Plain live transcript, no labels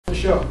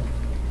show.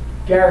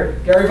 Gary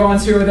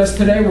Vaughan's here with us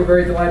today. We're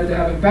very delighted to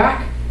have him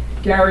back.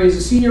 Gary is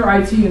a senior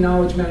IT and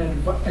knowledge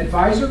management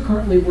advisor,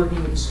 currently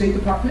working with the State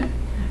Department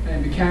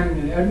and Buchanan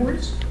and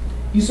Edwards.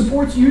 He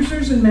supports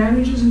users and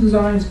manages and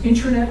designs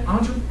intranet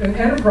and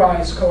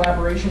enterprise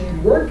collaboration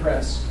in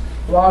WordPress,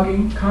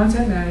 blogging,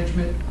 content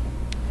management,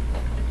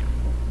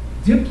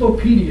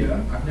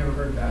 Diplopedia. I've never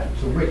heard of that.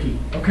 It's a wiki.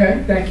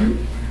 Okay, thank you.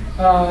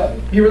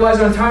 He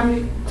relies on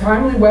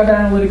timely web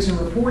analytics and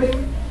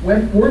reporting,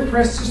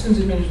 WordPress systems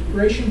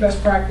administration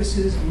best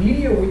practices,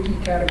 media wiki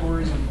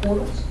categories and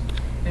portals.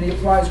 And he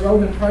applies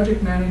relevant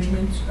project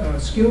management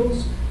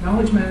skills,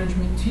 knowledge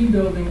management, team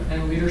building,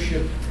 and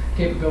leadership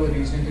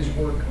capabilities in his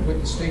work with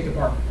the State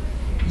Department.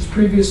 He's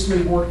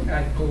previously worked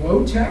at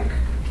Glowtech.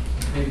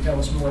 Maybe tell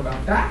us more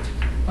about that.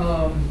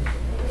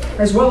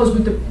 As well as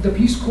with the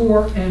Peace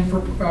Corps and for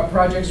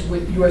projects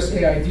with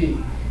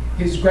USAID.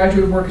 His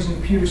graduate work is in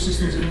computer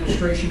systems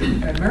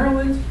administration at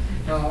Maryland,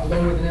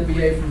 along with an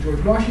MBA from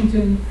George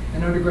Washington,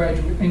 and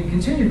undergraduate and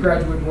continued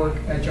graduate work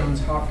at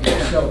Johns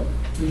Hopkins. So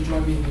please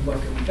join me in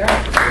welcoming Gary.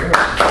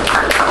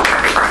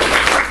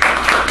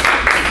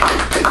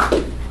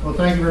 Well,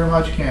 thank you very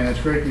much, Ken.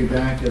 It's great to be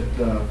back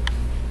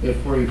at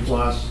 40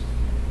 Plus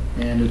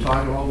and to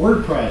talk about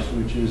WordPress,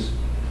 which is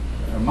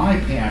my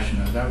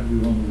passion. That would be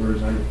one of the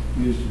words I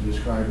use to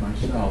describe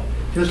myself.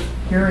 Just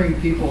hearing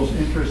people's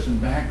interests and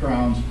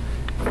backgrounds.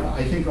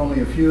 I think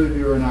only a few of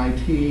you are in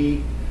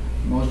IT.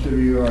 Most of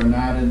you are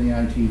not in the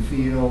IT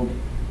field.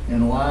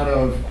 And a lot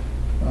of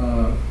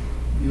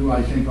you,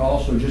 I think,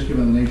 also, just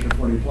given the nature of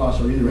 40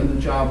 Plus, are either in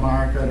the job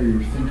market or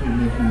you're thinking of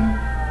making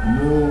a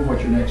move, what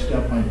your next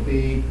step might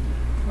be.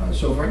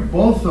 So for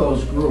both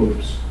those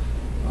groups,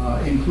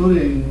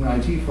 including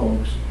IT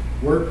folks,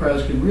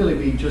 WordPress can really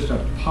be just a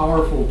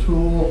powerful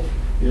tool.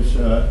 It's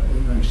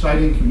an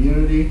exciting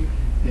community,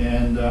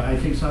 and I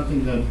think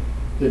something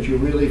that you'll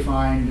really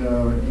find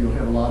you'll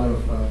have a lot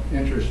of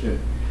interest in.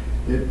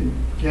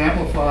 To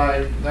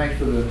amplify, thanks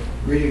for the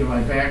reading of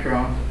my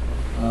background,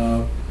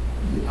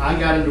 I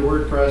got into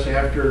WordPress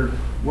after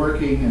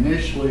working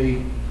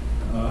initially.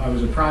 I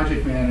was a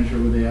project manager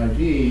with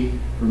AID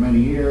for many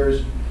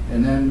years,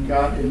 and then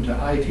got into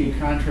IT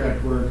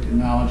contract work and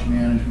knowledge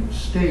management with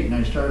state, and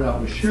I started out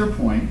with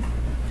SharePoint,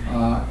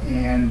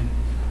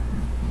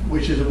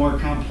 which is a more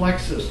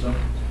complex system,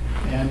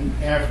 and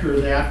after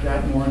that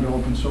got more into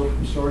open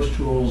source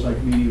tools like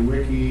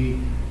MediaWiki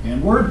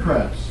and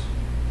WordPress.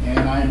 And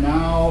I'm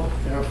now,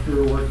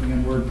 after working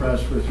in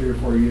WordPress for 3 or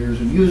 4 years,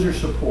 in user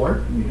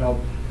support. We help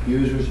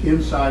users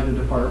inside the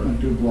department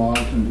do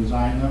blogs and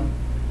design them.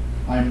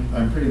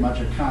 I'm pretty much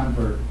a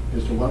convert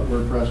as to what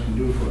WordPress can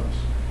do for us.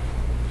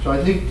 So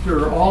I think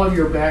for all of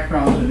your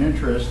backgrounds and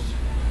interests,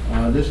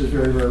 this is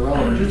very, very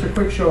relevant. Just a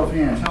quick show of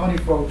hands. How many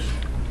folks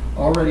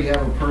already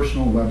have a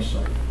personal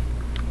website?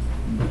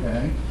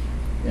 Okay.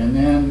 And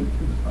then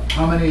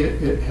how many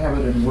have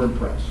it in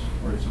WordPress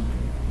or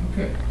something?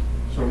 Okay.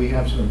 So we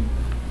have some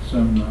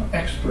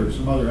experts,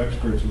 some other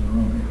experts in the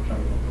room here to talk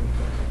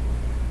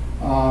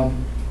about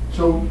WordPress.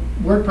 So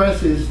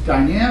WordPress is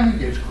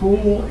dynamic, it's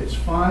cool, it's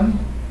fun.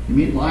 You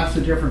meet lots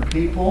of different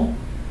people.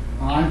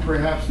 I'm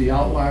perhaps the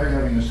outlier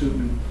having a suit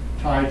and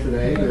tie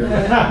today.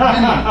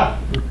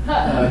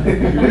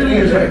 It really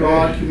is a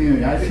broad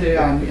community. I'd say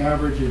on the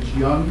average it's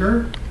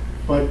younger,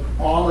 but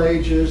all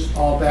ages,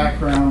 all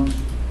backgrounds.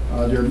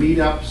 There are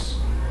meetups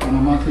on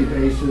a monthly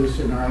basis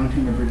in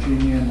Arlington and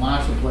Virginia and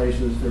lots of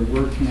places. There are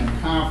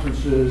WordCamp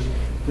conferences.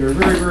 They're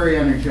very, very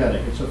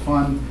energetic. It's a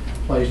fun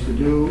place to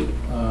do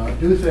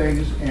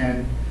things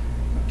and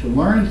to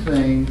learn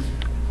things.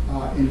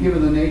 And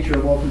given the nature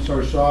of open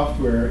source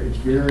software, it's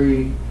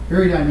very,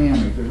 very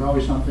dynamic. There's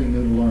always something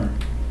new to learn.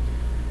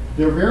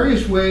 There are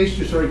various ways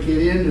to sort of get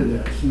into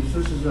this. Since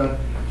this is a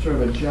sort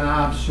of a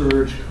job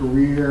search,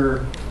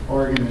 career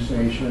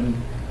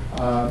organization,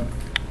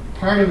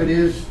 part of it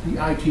is the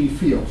IT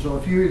field. So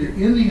if you're either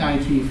in the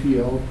IT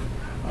field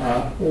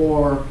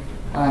or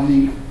on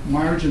the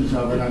margins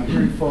of it, I'm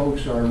hearing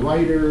folks are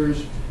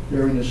writers,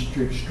 they're in the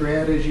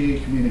strategy,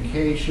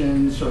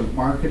 communications, sort of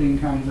marketing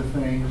kinds of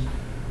things.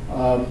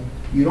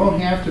 You don't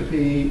have to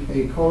be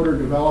a coder,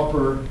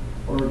 developer,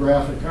 or a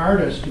graphic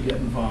artist to get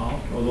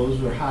involved, although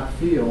those are hot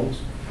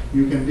fields.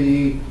 You can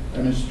be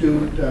an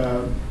astute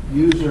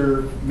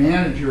user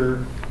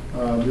manager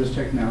of this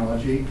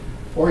technology,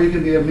 or you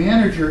can be a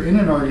manager in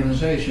an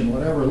organization,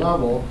 whatever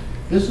level.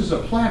 This is a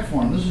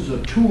platform, this is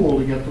a tool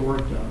to get the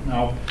work done.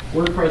 Now,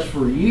 WordPress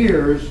for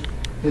years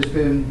has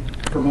been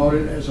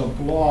promoted as a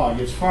blog.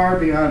 It's far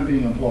beyond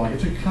being a blog.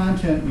 It's a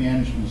content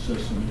management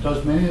system. It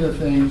does many of the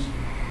things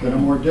that a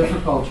more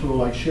difficult tool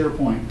like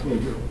SharePoint will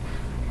do.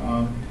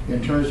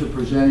 In terms of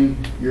presenting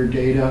your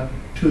data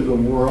to the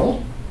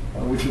world,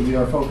 which will be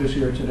our focus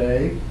here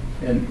today,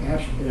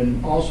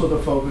 and also the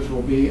focus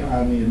will be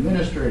on the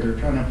administrator,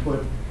 trying to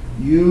put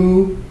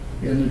you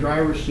in the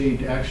driver's seat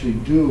to actually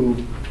do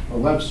a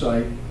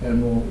website,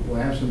 and we'll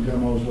have some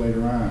demos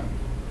later on.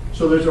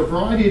 So there's a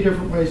variety of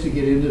different ways to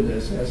get into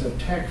this. As a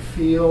tech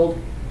field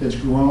that's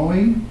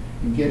growing,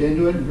 you get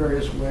into it in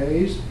various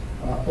ways.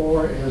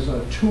 or as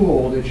a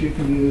tool that you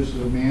can use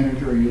as a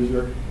manager or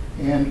user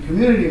and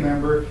community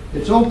member.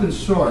 It's open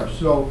source,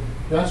 so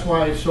that's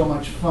why it's so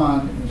much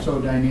fun and so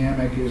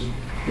dynamic. Is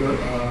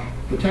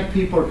the tech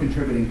people are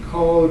contributing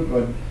code,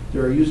 but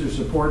there are user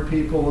support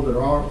people that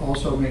are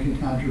also making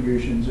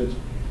contributions.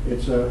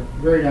 It's a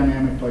very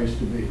dynamic place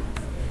to be.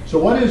 So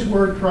what is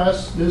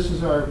WordPress? This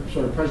is our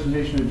sort of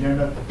presentation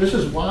agenda. This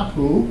is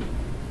Wahoo.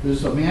 This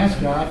is a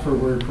mascot for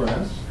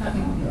WordPress.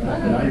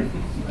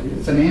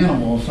 It's an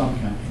animal of some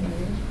kind.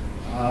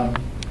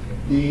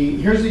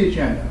 Here's the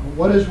agenda.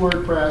 What is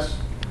WordPress?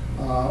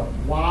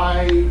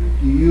 Why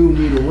do you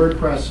need a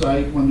WordPress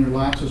site when there are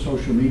lots of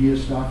social media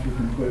stuff you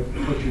can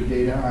put your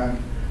data on,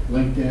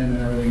 LinkedIn and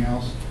everything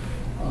else?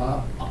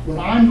 What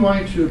I'm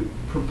going to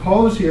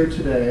propose here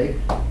today,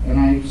 and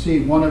I see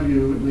one of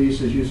you at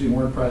least is using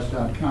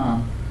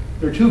WordPress.com,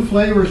 there are two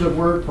flavors of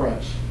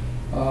WordPress.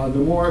 The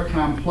more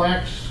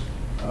complex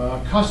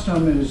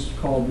custom is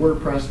called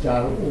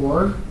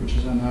WordPress.org, which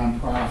is a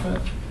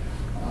nonprofit.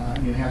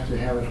 You have to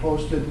have it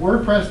hosted.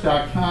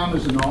 WordPress.com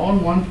is an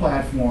all-in-one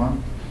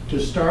platform. To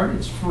start,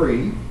 it's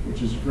free,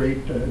 which is a great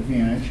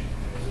advantage.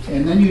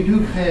 And then you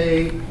do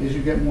pay as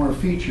you get more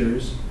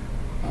features.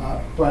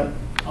 But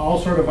I'll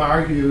sort of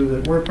argue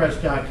that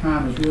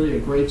WordPress.com is really a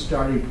great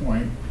starting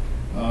point.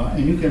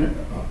 And you can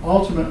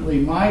ultimately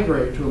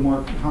migrate to a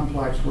more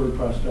complex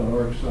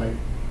WordPress.org site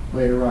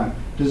later on.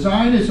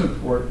 Design is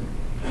important.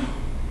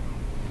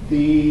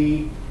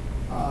 It's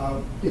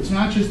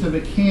not just the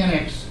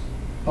mechanics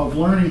of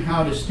learning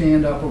how to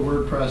stand up a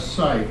WordPress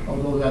site,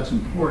 although that's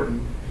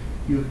important.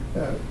 You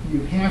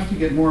have to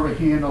get more of a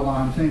handle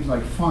on things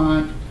like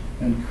font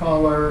and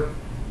color,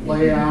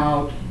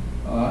 layout,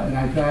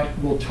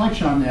 and we'll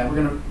touch on that. We're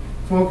going to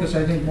focus,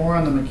 I think, more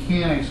on the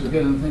mechanics of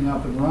getting the thing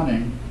up and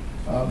running,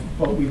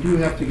 but we do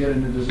have to get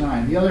into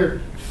design. The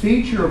other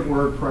feature of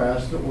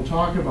WordPress that we'll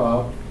talk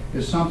about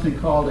is something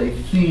called a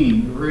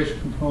theme, the various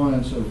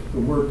components of the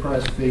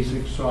WordPress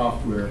basic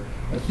software.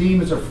 A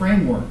theme is a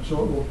framework,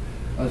 so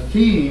a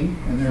theme,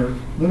 and there are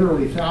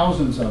literally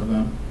thousands of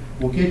them,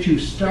 will get you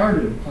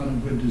started on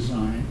a good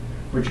design,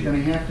 but you're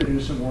going to have to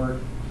do some work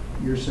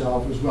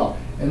yourself as well.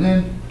 And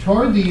then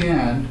toward the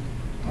end,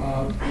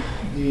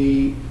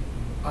 the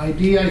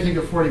idea, I think,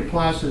 of 40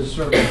 Plus is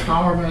sort of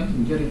empowerment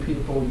and getting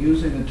people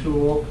using a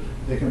tool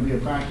that can be a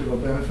practical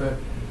benefit.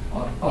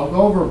 I'll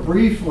go over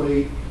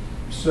briefly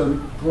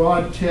some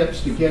broad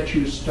tips to get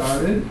you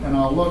started, and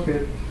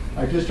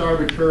I just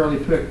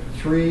arbitrarily picked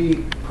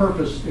 3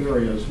 purpose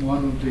areas,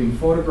 one being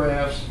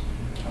photographs,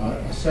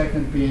 a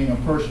second being a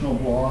personal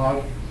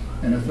blog,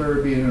 and a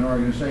third being an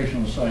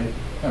organizational site.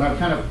 And I've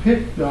kind of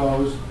picked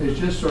those as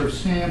just sort of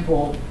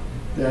sample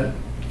that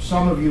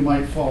some of you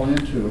might fall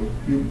into.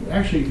 You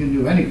actually can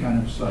do any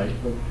kind of site,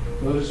 but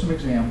those are some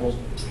examples.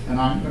 And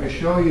I'm going to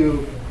show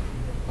you,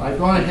 I've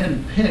gone ahead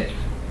and picked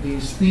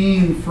these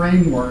theme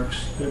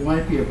frameworks that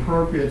might be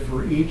appropriate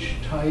for each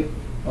type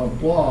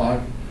of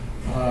blog.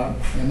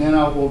 And then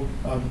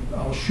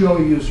I'll show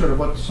you sort of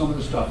what some of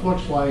the stuff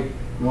looks like,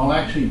 and I'll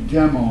actually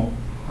demo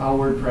how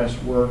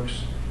WordPress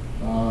works,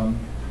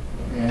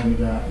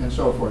 and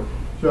so forth.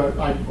 So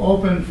I'm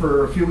open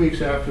for a few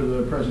weeks after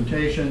the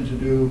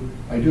presentation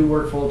I do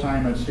work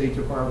full-time at State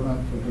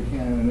Department for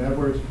Buchanan and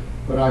Edwards,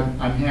 but I'm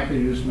happy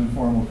to do some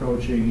informal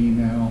coaching,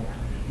 email,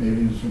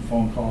 maybe some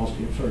phone calls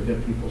to sort of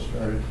get people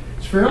started.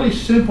 It's fairly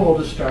simple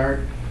to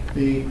start.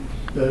 The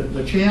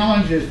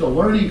challenge is the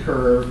learning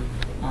curve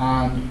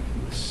on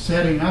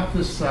setting up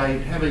the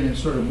site, having it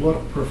sort of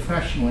look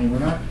professionally. We're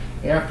not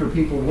after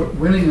people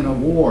winning an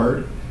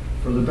award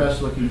for the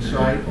best looking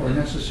site or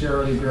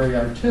necessarily very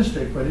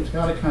artistic, but it's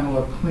got to kind of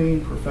look clean,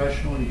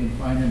 professional. You can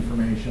find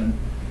information,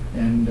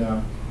 and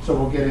so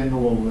we'll get into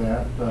all of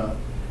that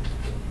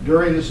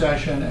during the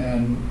session.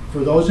 And for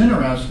those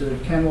interested,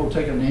 Ken will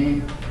take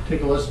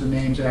a list of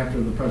names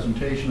after the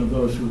presentation of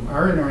those who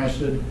are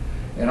interested,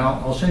 and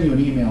I'll send you an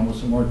email with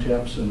some more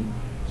tips and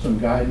some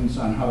guidance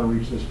on how to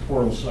reach this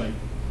portal site,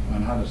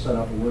 on how to set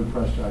up a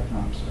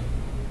WordPress.com site.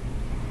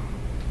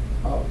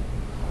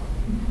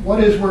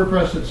 What is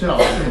WordPress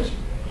itself?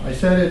 I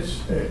said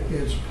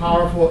it's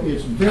powerful.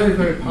 It's very,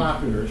 very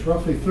popular. It's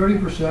roughly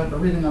 30% of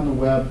everything on the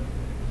web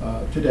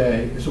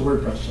today is a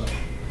WordPress site.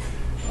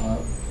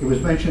 It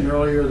was mentioned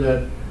earlier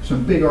that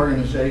some big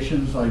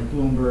organizations like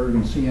Bloomberg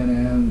and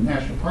CNN,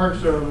 National Park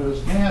Service,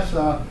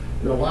 NASA,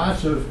 there are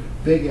lots of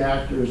big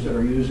actors that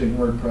are using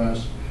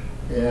WordPress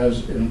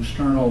as an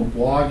external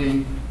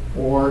blogging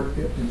or,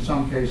 in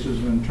some cases,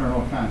 an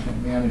internal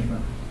content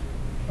management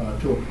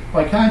tool.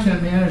 By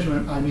content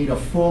management, I mean a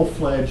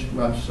full-fledged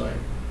website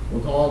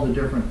with all the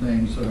different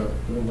things that a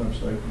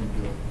website can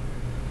do.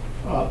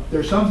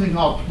 There's something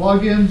called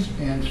plugins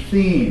and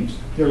themes.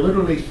 There are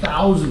literally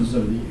thousands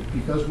of these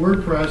because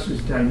WordPress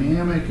is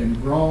dynamic and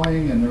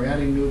growing, and they're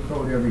adding new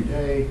code every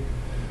day.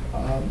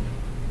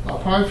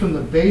 Apart from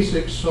the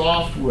basic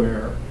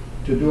software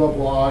to do a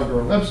blog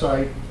or a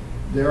website,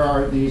 there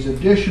are these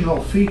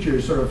additional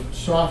features, sort of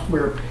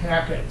software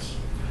packets,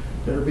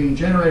 that are being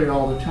generated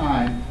all the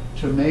time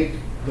to make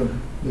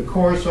the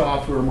core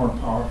software more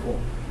powerful.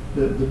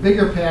 The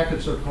bigger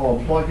packets are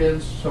called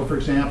plugins. So for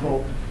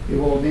example, it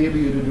will enable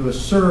you to do a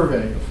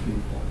survey of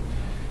people.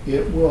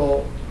 It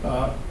will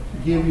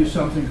give you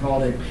something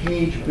called a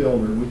page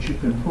builder, which you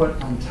can put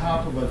on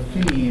top of a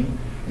theme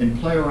and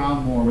play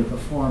around more with the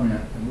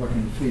format and look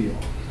and feel.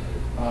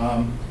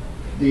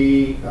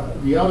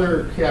 The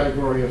other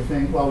category of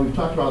things, well, we've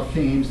talked about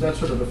themes. That's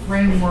sort of the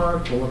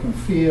framework, the look and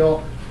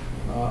feel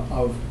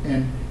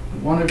and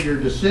one of your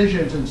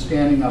decisions in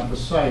standing up a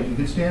site. You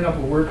can stand up a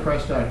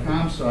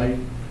WordPress.com site.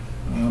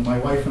 My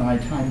wife and I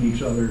timed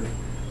each other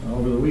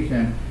over the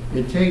weekend.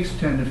 It takes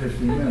 10 to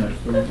 15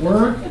 minutes. The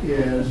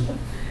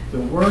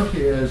work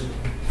is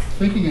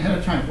thinking ahead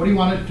of time. What do you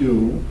want to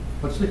do?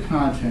 What's the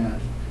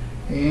content?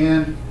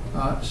 And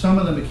some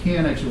of the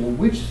mechanics of, well,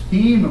 which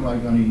theme am I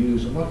going to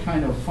use, and what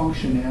kind of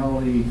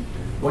functionality,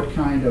 what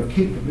kind of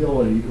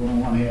capability do I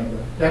want to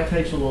have? That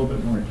takes a little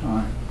bit more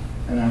time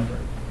and effort.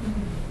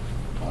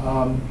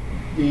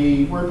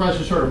 The WordPress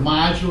is sort of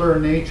modular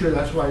in nature.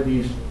 That's why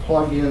these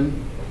plug-in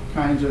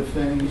kinds of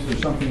things.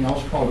 There's something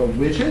else called a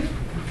widget,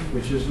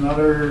 which is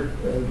another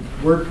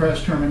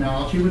WordPress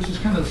terminology, which is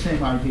kind of the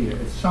same idea.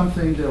 It's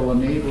something that will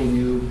enable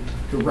you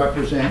to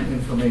represent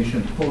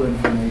information, pull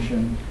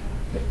information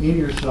in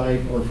your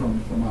site or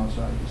from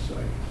outside the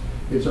site.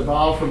 It's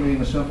evolved from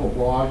being a simple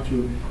blog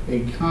to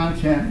a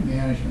content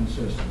management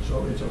system.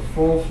 So it's a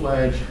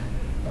full-fledged,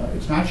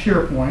 it's not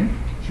SharePoint.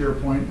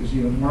 SharePoint is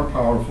even more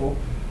powerful,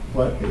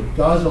 but it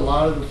does a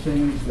lot of the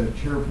things that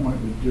SharePoint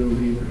would do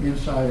either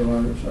inside or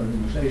out of its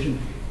organization.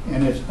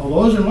 And it's,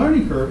 although it's a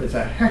learning curve, it's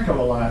a heck of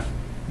a lot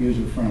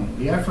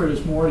user-friendly. The effort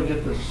is more to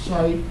get the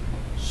site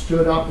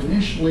stood up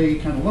initially,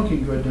 kind of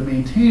looking good. To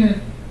maintain it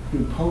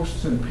through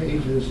posts and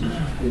pages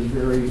is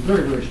very,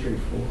 very, very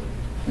straightforward.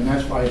 And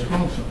that's why it's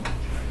grown so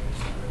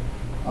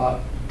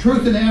much.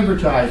 Truth in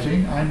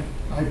advertising,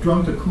 I've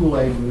drunk the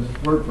Kool-Aid with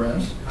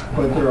WordPress,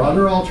 but there are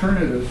other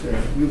alternatives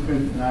there.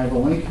 And I have a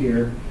link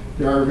here.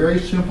 There are very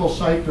simple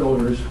site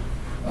builders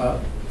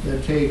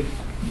that take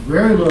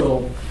very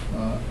little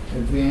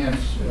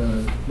advanced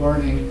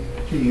learning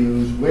to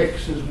use.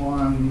 Wix is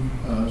one,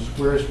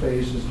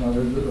 Squarespace is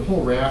another, the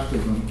whole raft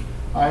of them.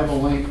 I have a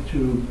link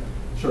to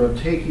sort of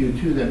take you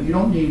to them. You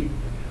don't need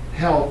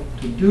help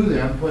to do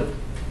them, but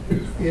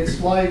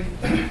it's like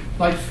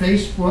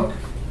Facebook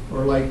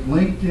or like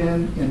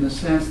LinkedIn in the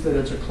sense that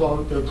it's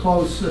they're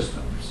closed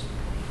systems.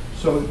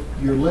 So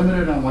you're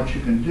limited on what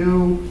you can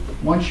do.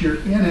 Once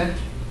you're in it,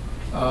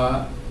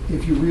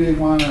 if you really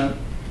want to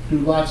do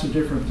lots of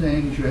different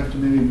things, you have to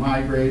maybe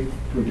migrate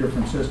to a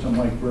different system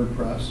like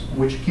WordPress,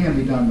 which can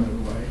be done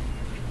right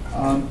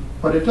away.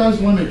 But it does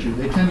limit you.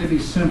 They tend to be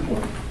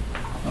simple.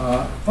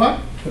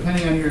 But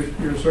depending on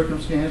your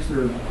circumstance,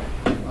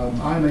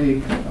 I'm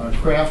a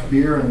craft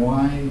beer and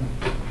wine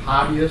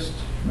hobbyist.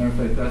 Matter of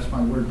fact, that's my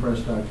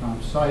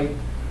WordPress.com site.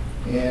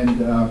 And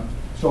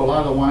so a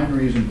lot of the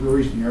wineries and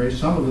breweries in the area,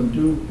 some of them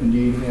do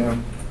indeed have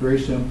very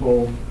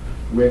simple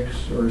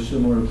Wix or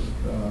similar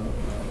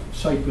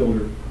site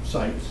builder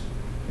sites.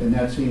 And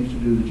that seems to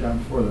do the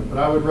job for them. But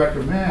I would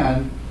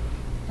recommend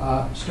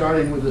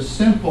starting with a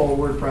simple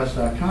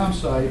WordPress.com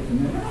site.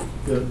 And then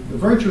the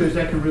virtue is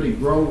that can really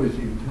grow with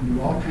you. You can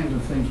do all kinds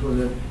of things with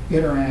it,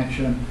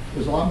 interaction.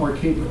 There's a lot more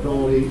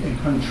capability and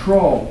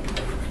control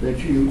that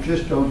you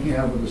just don't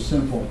have with a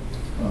simple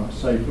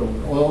site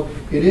builder. Although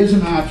it is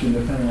an option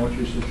depending on what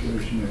your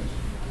situation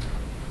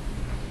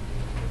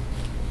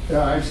is.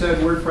 I've said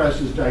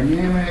WordPress is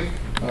dynamic.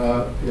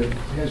 It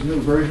has new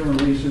version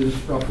releases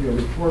roughly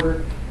every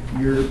quarter.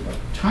 Your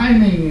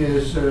timing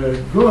is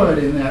good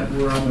in that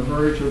we're on the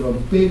verge of a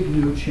big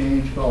new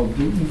change called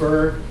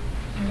Gutenberg.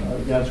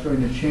 That's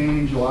going to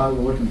change a lot of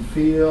the look and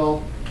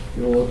feel.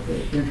 It'll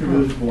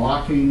introduce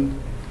blocking,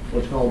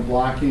 what's called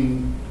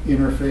blocking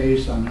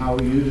interface on how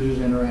users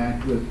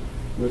interact with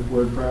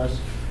WordPress.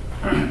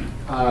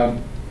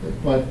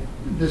 But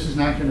this is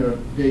not going to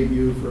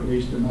debut for at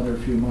least another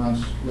few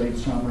months, late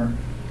summer.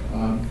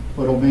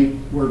 But it'll make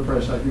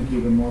WordPress, I think,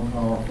 even more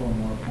powerful and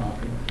more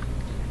popular.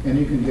 And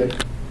you can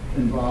get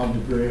involved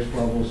at various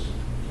levels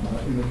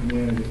in the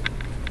community.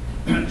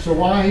 So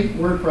why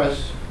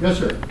WordPress? Yes,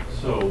 sir.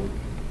 So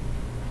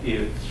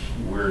if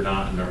we're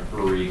not in a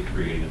hurry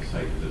creating a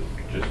site, does it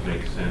just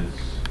make sense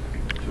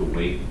to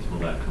wait until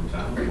that comes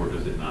out, or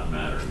does it not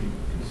matter? You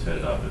can set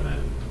it up and then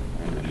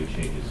when the new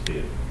changes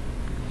take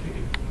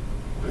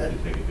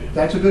advantage.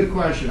 That's a good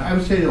question. I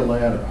would say the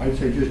latter. I'd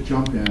say just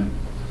jump in.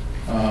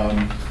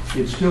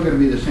 It's still going to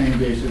be the same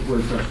basic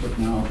WordPress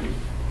technology.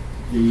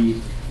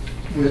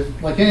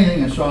 Like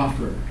anything in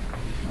software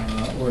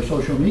or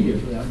social media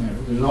for that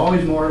matter, there's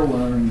always more to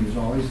learn. There's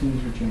always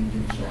things are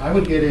changing. So I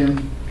would get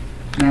in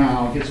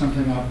now, get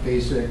something up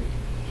basic,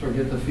 sort of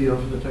get the feel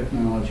for the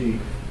technology.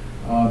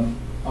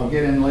 I'll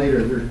get in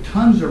later. There are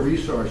tons of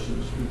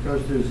resources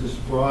because there's this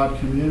broad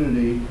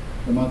community,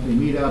 the monthly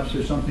meetups.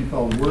 There's something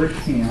called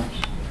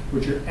WordCamps,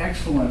 which are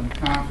excellent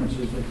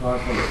conferences. They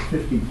cost like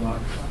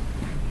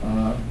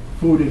 $50.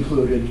 Food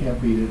included, can't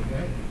beat it.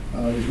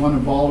 There's one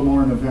in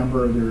Baltimore in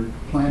November. They're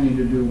planning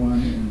to do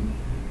one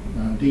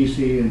in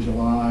D.C. in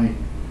July.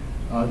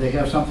 They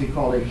have something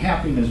called a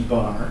happiness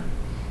bar,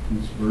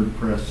 it's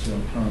WordPress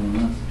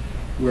term,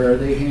 where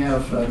they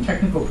have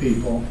technical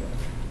people.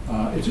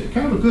 It's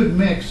kind of a good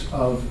mix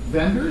of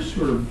vendors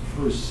who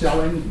are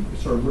selling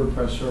sort of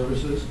WordPress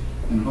services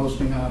and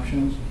hosting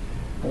options,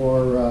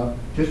 or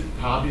just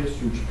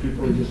hobbyists, which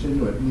people are just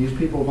into it. And these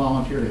people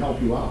volunteer to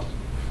help you out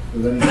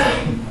with any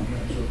question.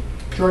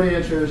 So short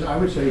answer is, I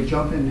would say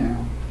jump in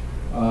now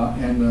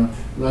and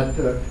let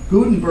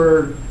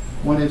Gutenberg,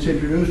 when it's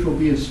introduced, will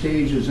be in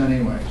stages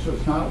anyway. So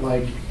it's not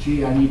like,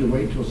 gee, I need to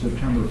wait until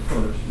September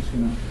 1st. It's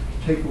going to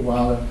take a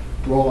while to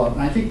roll out.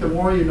 And I think the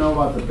more you know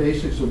about the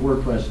basics of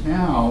WordPress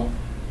now,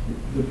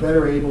 the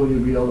better able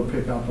you'll be able to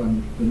pick up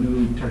on the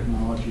new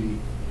technology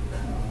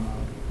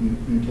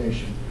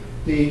mutation.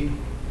 The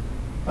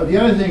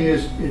other thing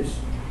is,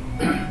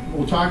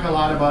 we'll talk a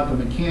lot about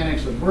the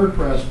mechanics of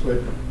WordPress,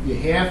 but you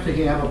have to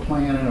have a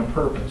plan and a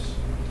purpose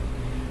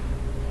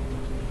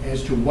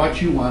as to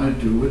what you want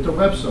to do with the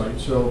website.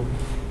 So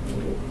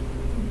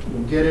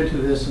we'll get into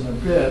this in a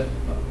bit.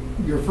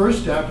 Your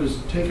first step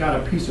is take out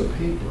a piece of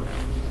paper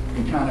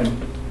and kind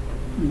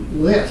of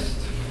list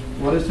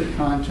what is the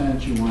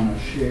content you want to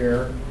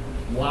share,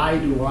 why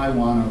do I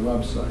want a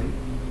website.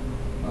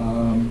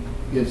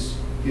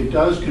 It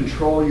does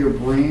control your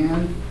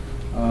brand.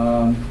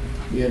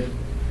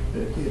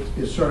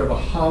 It's sort of a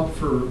hub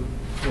for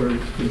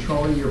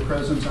controlling your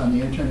presence on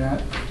the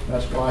internet.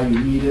 That's why you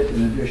need it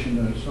in addition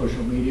to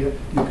social media.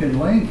 You can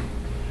link,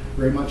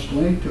 very much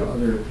link to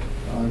other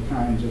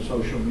kinds of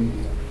social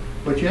media.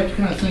 But you have to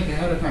kind of think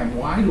ahead of time,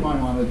 why do I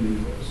want to do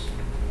this?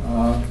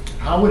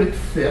 How would it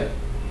fit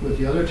with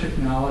the other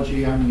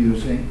technology I'm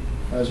using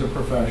as a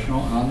professional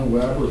on the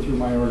web or through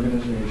my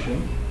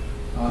organization?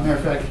 Matter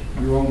of fact,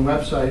 your own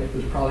website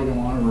is probably going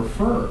to want to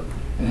refer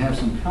and have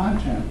some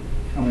content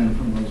come in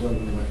from those other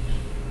links.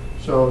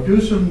 So do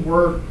some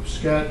work,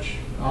 sketch,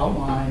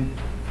 outline,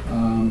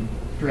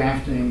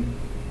 drafting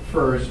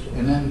first,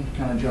 and then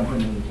kind of jump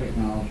into the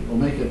technology. We'll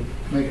make it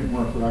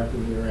more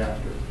productive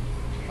thereafter.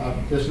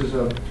 This is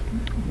a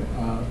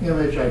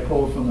image I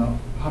pulled from the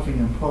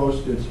Huffington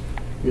Post.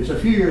 It's a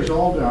few years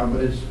old now,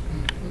 but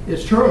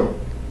it's true.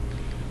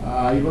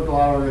 You look at a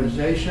lot of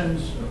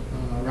organizations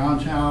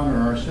around town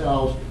or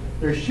ourselves,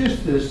 there's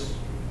just this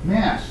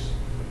mess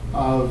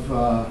of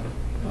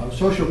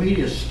social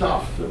media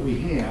stuff that we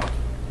have.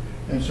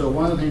 And so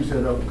one of the things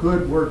that a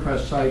good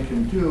WordPress site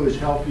can do is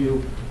help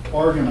you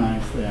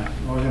organize that,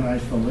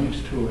 organize the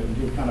links to it, and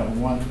do kind of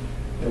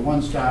a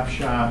one-stop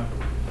shop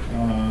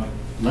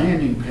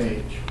landing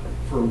page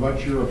for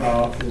what you're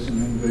about as an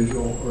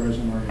individual or as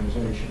an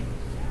organization.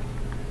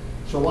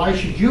 So why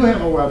should you have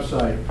a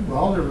website?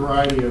 Well, there are a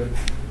variety of,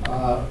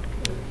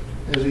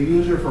 as a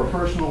user for a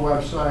personal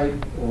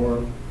website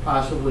or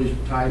possibly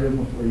tied in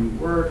with where you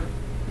work.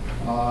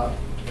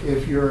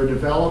 If you're a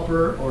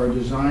developer or a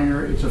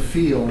designer, it's a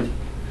field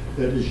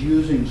that is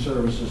using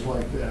services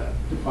like that.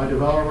 By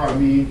developer, I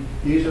mean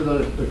these are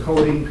the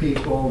coding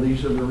people,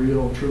 these are the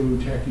real true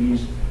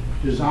techies.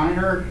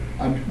 Designer,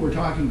 we're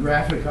talking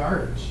graphic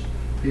arts,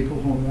 people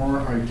who are more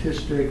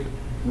artistic,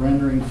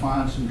 rendering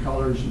fonts and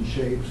colors and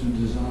shapes and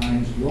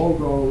designs,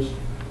 logos,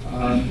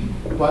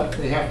 but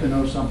they have to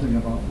know something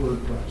about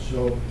WordPress.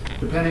 So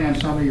depending on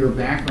some of your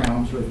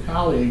backgrounds with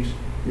colleagues,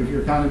 if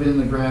you're kind of in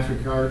the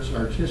graphic arts,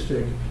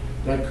 artistic,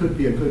 that could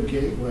be a good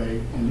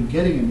gateway into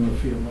getting into a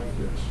field like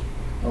this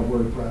of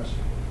WordPress.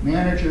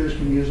 Managers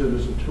can use it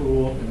as a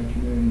tool and a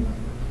community member.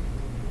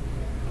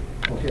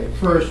 Okay,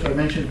 first I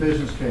mentioned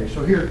business case.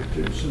 So here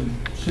are some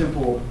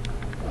simple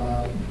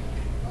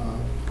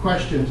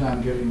questions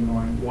I'm getting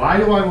going. Why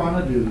do I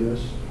want to do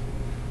this?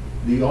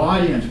 The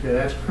audience, okay,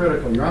 that's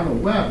critical. You're on the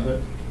web, but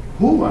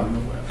who on the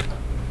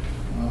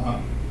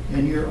web?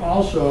 And you're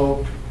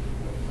also,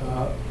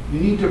 you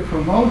need to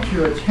promote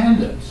your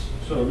attendance.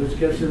 So this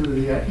gets into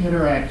the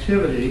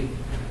interactivity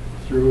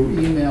through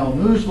email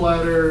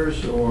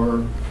newsletters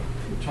or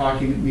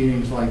talking at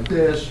meetings like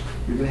this.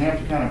 You're going to have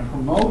to kind of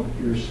promote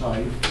your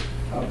site,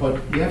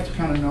 but you have to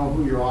kind of know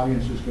who your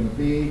audience is going to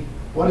be.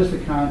 What is the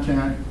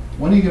content?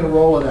 When are you going to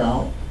roll it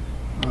out?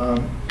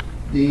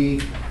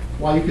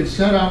 While you can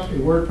set up a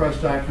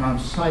WordPress.com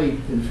site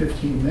in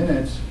 15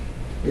 minutes,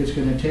 it's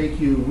going to take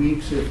you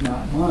weeks, if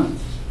not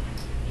months,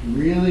 to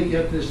really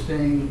get this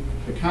thing,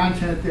 the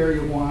content there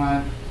you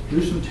want,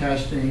 do some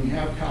testing,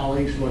 have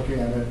colleagues look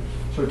at it.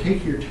 So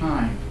take your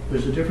time.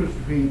 There's a difference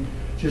between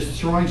just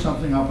throwing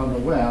something up on the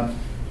web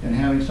and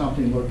having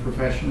something look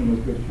professional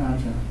with good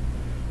content.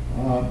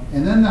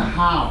 And then the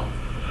how.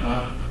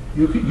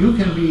 You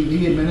can be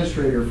the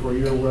administrator for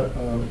your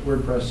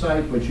WordPress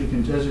site, but you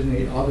can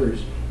designate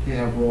others to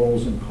have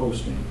roles in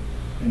posting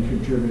and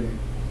contributing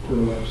to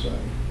the website.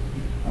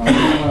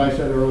 What I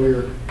said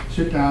earlier,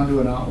 sit down,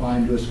 do an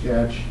outline, do a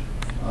sketch.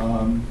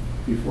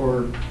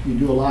 Before you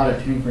do a lot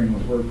of tinkering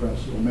with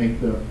WordPress, it will make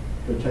the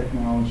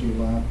technology a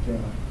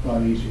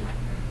lot easier.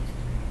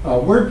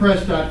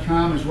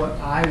 WordPress.com is what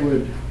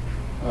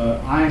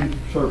I'm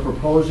sort of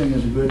proposing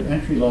as a good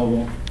entry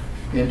level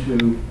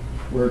into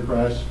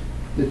WordPress.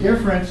 The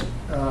difference,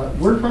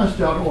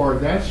 WordPress.org,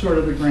 that's sort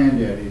of the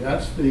granddaddy.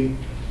 That's the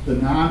the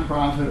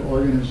nonprofit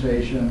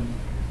organization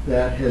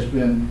that has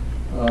been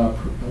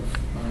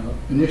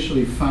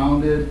initially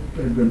founded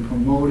and been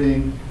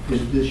promoting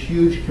this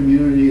huge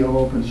community of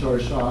open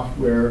source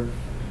software.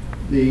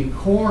 The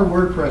core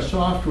WordPress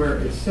software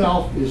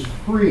itself is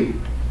free,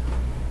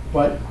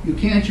 but you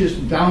can't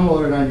just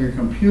download it on your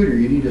computer.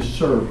 You need a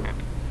server.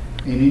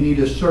 And you need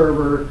a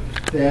server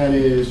that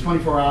is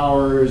 24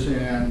 hours,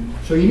 and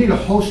so you need a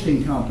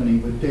hosting company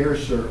with their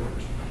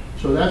servers.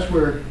 So that's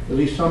where at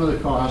least some of the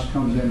cost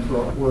comes in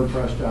for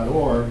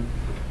WordPress.org.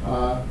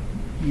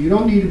 You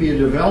don't need to be a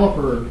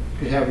developer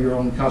to have your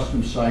own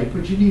custom site,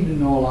 but you need to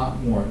know a lot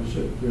more.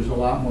 There's a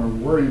lot more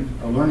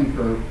learning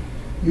curve.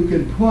 You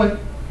can put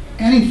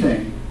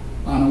anything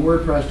on a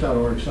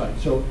WordPress.org site.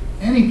 So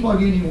any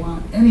plugin you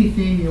want, any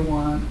theme you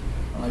want,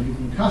 you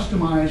can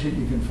customize it,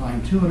 you can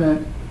fine tune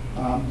it.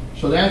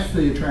 So that's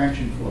the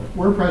attraction for it.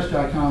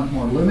 WordPress.com is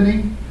more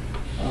limiting.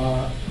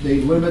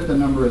 They limit the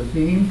number of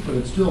themes, but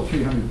it's still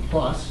 300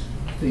 plus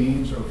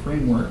themes or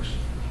frameworks.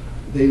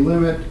 They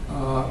limit,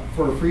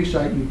 for a free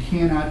site, you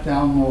cannot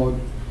download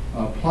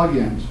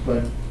plugins,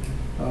 but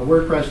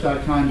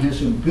WordPress.com has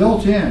some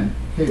built-in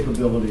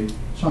capability,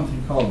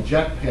 something called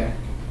Jetpack,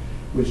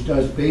 which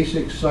does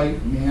basic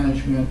site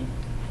management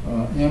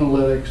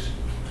analytics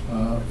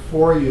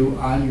for you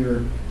on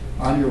your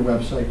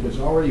website that's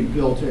already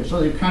built in. So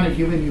they've kind of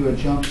given you a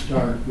jump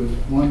start with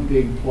one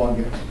big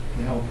plugin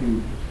to help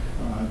you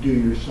do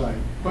your site.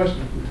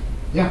 Question.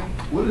 Yeah.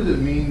 What does it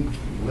mean,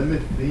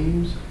 limit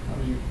themes? How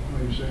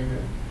are you saying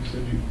that? You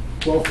said you...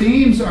 Well,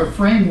 themes are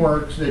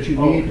frameworks that you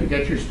need to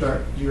get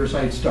your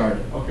site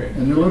started. Okay.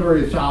 And there are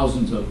literally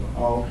thousands of them.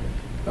 Oh,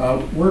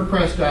 okay.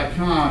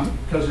 WordPress.com,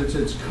 because it's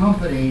its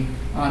company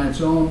on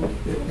its own,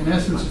 in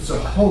essence, it's a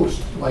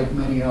host like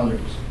many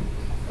others.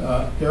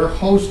 They're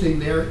hosting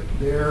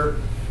their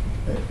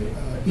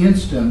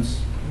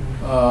instance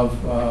of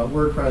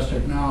WordPress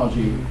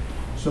technology.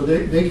 So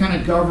they kind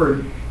of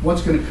govern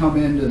what's going to come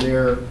into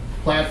their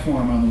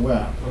platform on the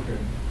web. Okay.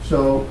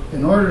 So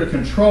in order to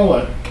control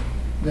it,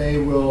 they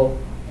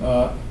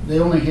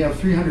only have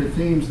 300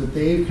 themes that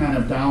they've kind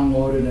of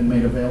downloaded and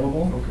made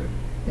available. Okay.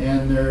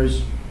 And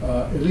there's,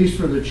 at least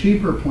for the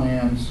cheaper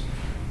plans,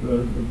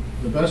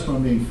 the best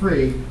one being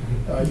free,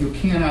 you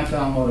cannot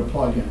download a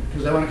plugin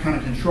because they want to kind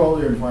of control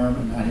their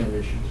environment and not have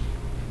issues.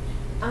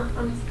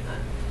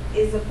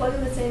 Is the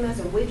plugin the same as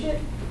a widget?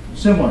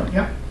 Similar,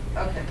 yeah.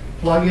 Okay.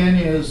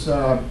 Plugin is,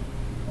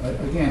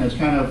 again, it's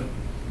kind of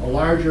a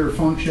larger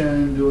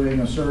function, doing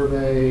a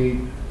survey,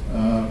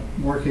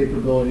 more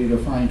capability to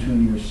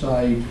fine-tune your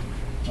site,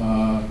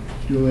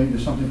 doing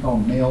something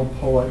called Mail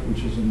Poet,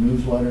 which is a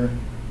newsletter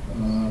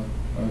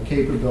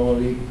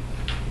capability.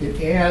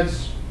 It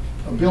adds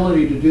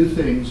ability to do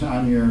things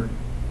on your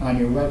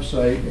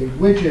website. A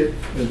widget,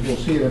 as we'll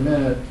see in a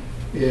minute,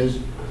 is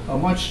a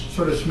much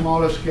sort of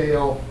smaller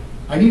scale.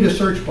 I need a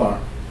search bar.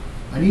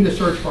 I need a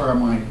search bar on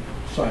my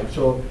site.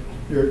 So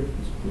it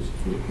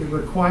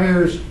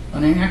requires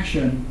an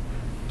action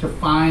to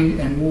find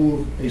and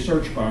move a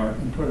search bar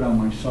and put it on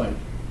my site.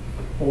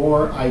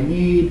 Or I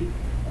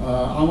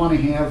want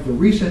to have the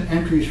recent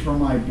entries from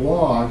my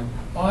blog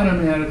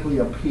automatically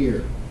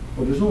appear.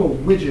 Well, there's a little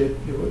widget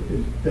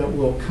that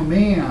will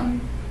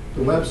command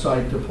the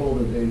website to pull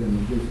the data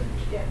and do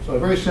things. Yeah. So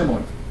very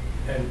similar.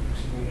 And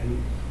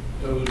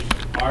those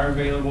are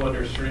available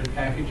under certain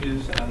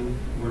packages on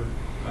the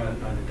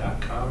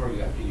 .com, or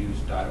you have to use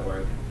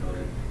 .org in order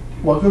to...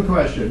 Well, good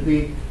question.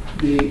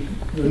 The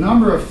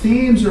number of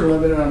themes are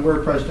limited on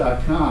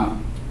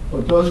WordPress.com,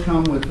 but those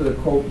come with the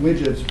quote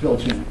widgets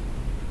built in.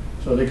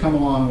 So they come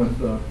along with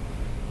the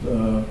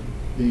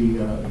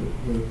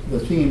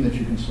theme that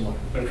you can select.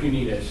 But if you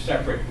need a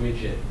separate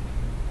widget,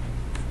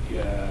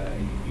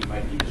 you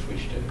might need to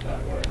switch to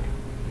 .org.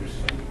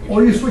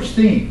 Or you switch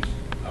themes.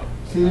 Oh.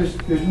 See,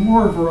 there's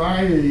more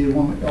variety.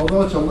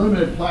 Although it's a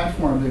limited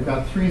platform, they've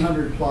got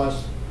 300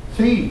 plus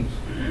themes.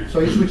 So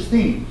you switch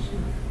themes,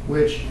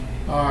 which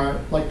are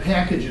like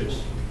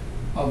packages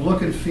of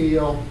look and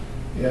feel.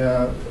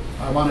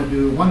 I want to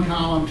do 1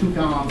 column, 2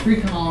 column,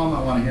 3 column.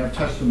 I want to have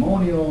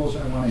testimonials.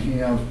 I want to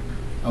have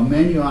a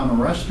menu on a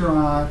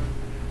restaurant.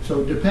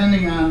 So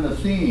depending on the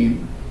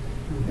theme,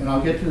 and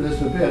I'll get to this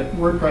a bit,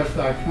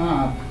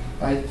 WordPress.com,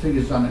 I think,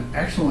 has done an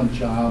excellent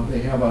job. They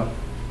have a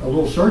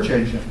little search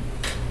engine.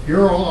 Here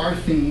are all our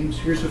themes.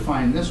 Here's to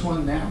find this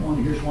one, that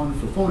one. Here's one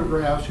for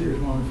photographs. Here's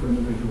one for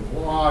individual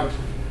blogs.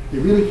 They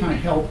really kind of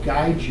help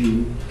guide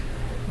you.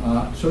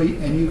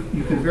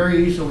 You can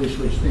very easily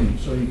switch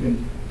themes. So you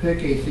can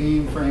pick a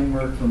theme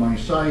framework for my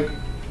site,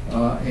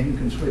 and you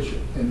can switch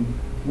it. And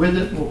with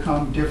it will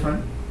come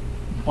different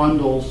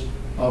bundles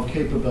of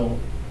capability.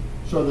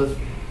 So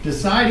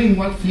deciding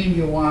what theme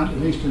you want, at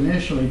least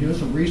initially, do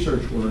some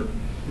research work,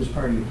 is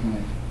part of your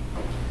plan.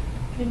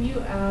 Can you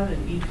add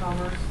an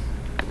e-commerce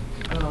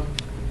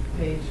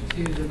page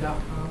to the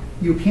 .com?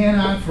 You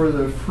cannot for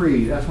the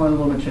free. That's one of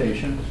the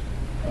limitations.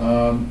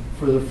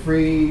 For the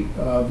free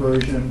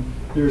version,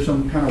 there's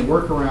some kind of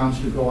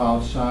workarounds to go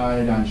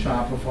outside on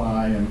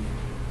Shopify,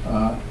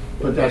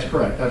 but that's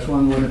correct. That's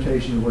one of the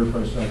limitations of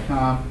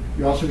WordPress.com.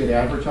 You also get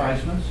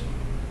advertisements.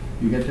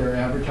 You get their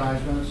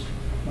advertisements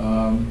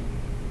for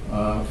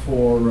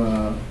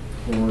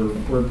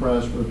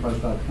WordPress,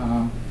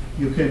 WordPress.com.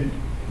 You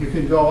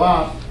can go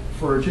up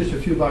for just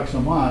a few bucks a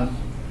month.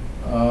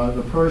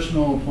 The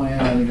personal plan,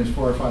 I think, is $4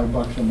 or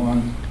 $5 a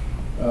month.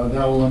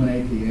 That will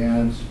eliminate the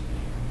ads.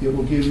 It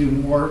will give you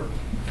more,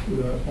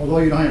 although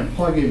you don't have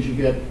plugins, you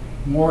get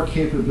more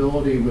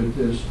capability with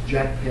this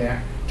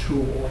Jetpack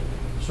tool.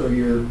 So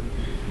your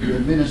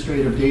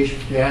administrative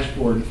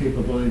dashboard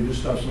capability to do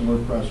stuff in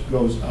WordPress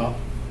goes up.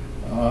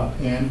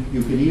 And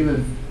you can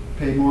even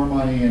pay more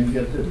money and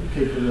get the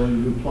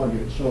capability to do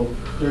plugins. So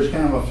there's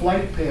kind of a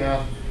flight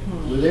path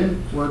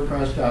within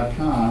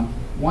WordPress.com.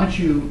 Once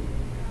you,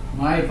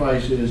 my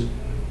advice is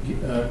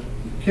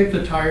kick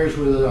the tires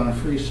with it on a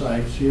free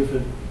site, see if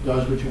it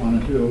does what you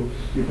want to do.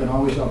 You can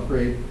always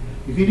upgrade.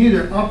 You can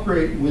either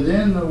upgrade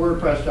within the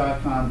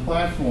WordPress.com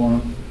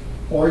platform,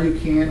 or you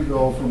can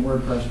go from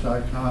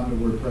WordPress.com to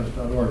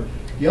WordPress.org.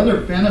 The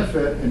other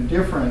benefit and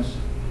difference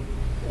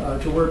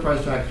to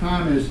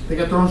WordPress.com is they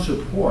got their own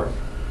support.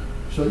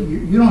 So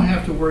you don't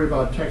have to worry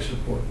about tech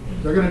support.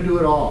 They're going to do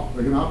it all.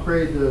 They're going to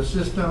upgrade the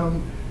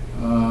system.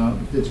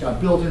 It's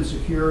got built-in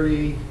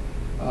security.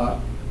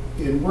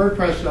 In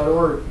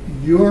WordPress.org,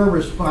 you're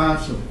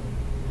responsible.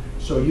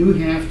 So you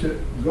have to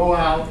go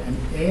out and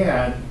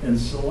add and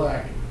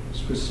select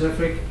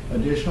specific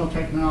additional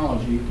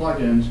technology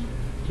plugins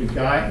to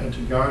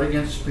guard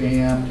against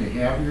spam, to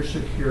have your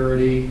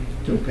security,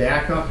 to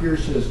back up your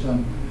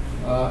system.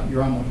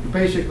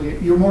 Basically,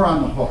 you're more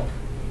on the hook.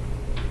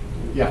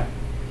 Yeah.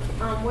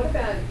 What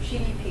about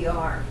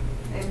GDPR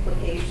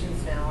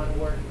implications now on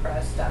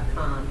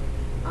WordPress.com?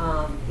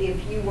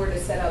 If you were to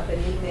set up an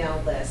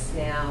email list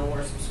now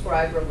or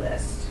subscriber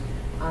list,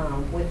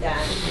 would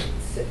that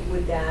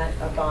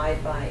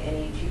abide by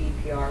any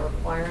GDPR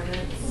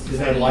requirements? Is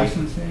that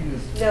licensing?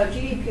 No,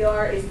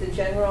 GDPR is the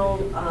general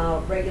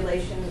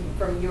regulation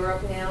from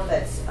Europe now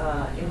that's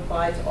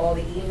implied to all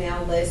the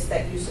email lists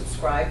that you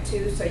subscribe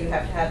to. So you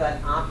have to have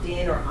an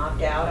opt-in or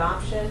opt-out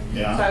option.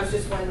 Yeah. So I was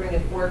just wondering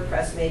if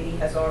WordPress maybe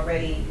has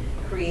already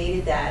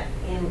created that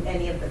in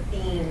any of the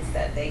themes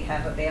that they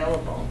have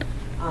available.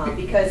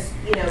 Because,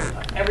 you know,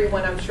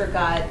 everyone I'm sure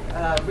got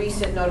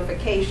recent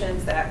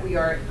notifications that we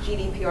are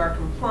GDPR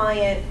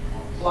compliant,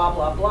 blah,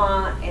 blah,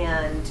 blah.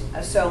 And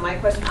so my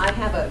question, I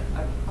have a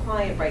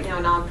client right now,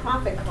 a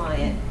nonprofit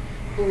client,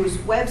 whose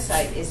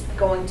website is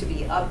going to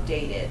be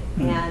updated,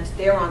 and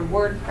they're on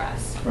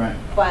WordPress. Right.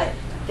 But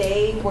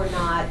they were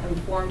not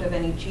informed of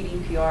any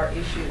GDPR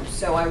issues.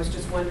 So I was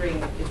just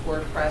wondering, is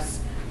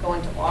WordPress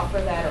going to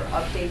offer that or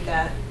update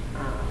that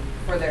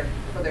for their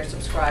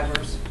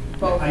subscribers,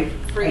 both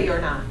free or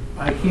not?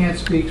 I can't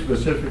speak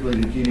specifically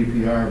to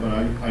GDPR, but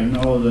I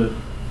know that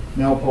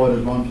MailPoet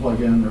is one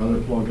plugin. There are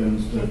other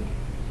plugins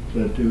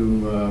that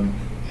do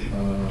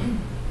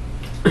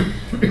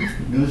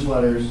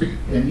newsletters,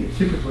 and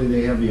typically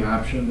they have the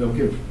option, they'll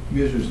give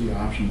users the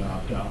option to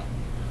opt out.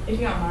 If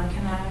you don't mind,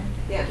 can I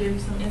give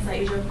some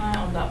insight? Is your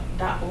client on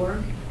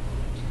 .org?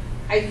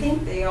 I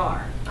think they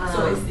are.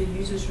 So it's the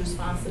user's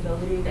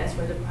responsibility. That's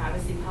where the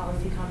privacy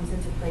policy comes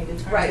into play.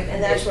 Right,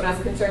 and that's what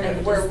I'm concerned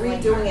with. We're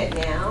redoing it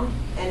now,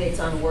 and it's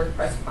on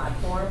WordPress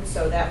platform.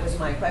 So that was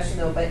my question,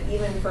 though. But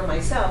even for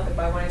myself, if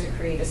I wanted to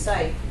create a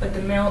site, but the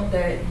email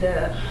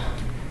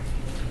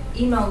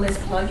list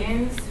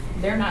plugins,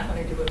 they're not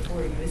going to do it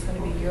for you. It's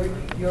going to be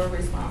your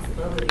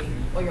responsibility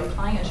or your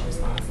client's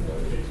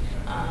responsibility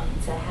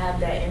to have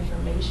that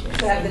information.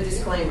 To have the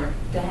disclaimer.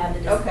 To have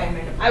the disclaimer.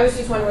 Okay. I was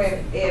just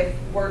wondering if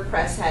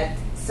WordPress had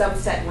some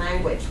set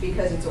language,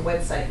 because it's a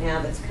website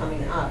now that's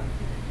coming up,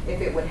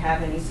 if it would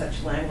have any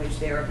such language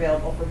there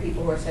available for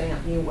people who are setting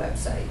up new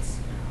websites.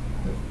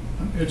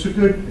 It's a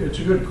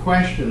good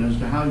question as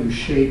to how you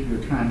shape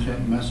your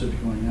content message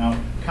going out.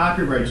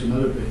 Copyright's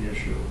another big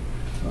issue.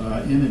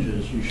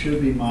 Images, you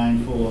should be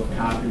mindful of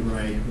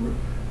copyright.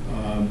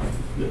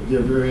 There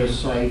are various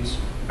sites.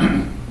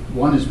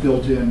 One is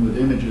built in with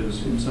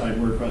images inside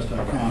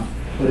WordPress.com,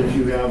 but if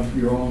you have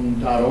your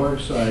own .org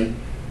site,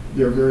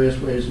 there are various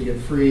ways to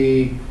get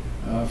free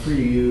to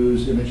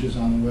use images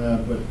on the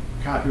web, but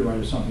copyright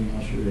is something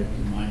else you have to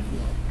be mindful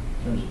of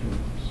in terms of doing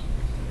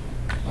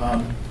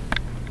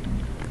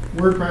this.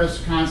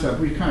 WordPress concept,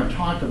 we kind of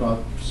talked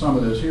about some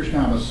of this. Here's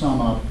kind of a sum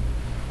up.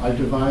 I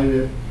divided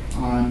it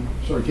on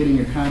sort of getting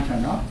your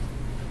content up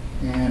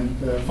and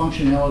the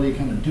functionality,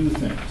 kind of do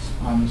things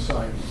on the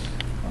site.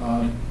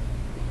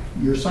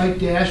 Your site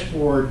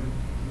dashboard,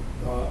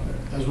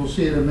 as we'll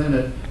see in a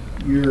minute,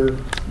 you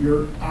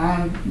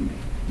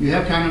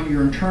have kind of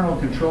your internal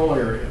control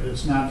area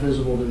that's not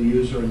visible to the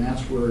user, and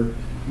that's where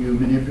you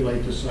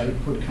manipulate the site,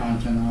 put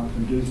content up,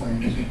 and do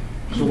things.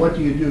 So what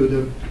do you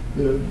do?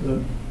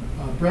 The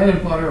bread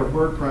and butter of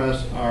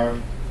WordPress are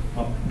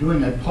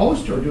doing a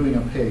post or doing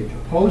a page.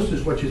 A post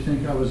is what you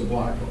think of as a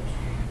blog post.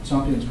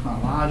 Something that's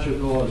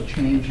chronological, it's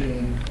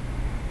changing,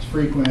 it's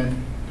frequent.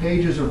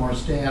 Pages are more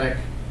static.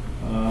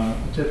 A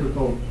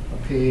typical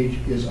page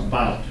is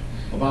about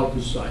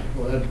the site.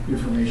 Well, that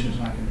information is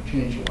not going to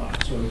change a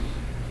lot. So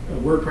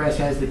WordPress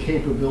has the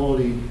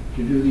capability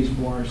to do these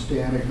more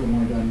static or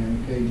more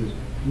dynamic pages.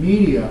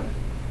 Media,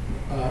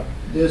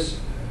 this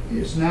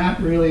is not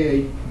really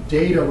a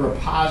data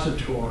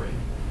repository.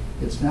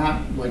 It's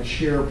not like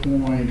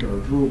SharePoint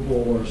or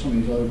Drupal or some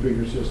of these other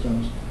bigger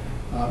systems.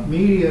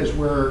 Media is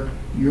where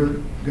you're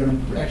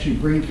going to actually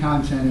bring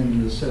content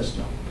into the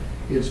system.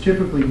 It's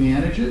typically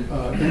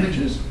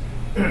images,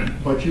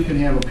 but you can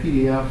have a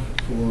PDF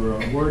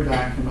for a Word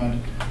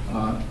document,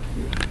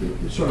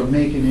 sort of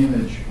make an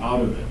image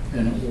out of it,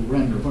 and it will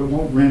render, but it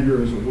won't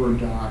render as a Word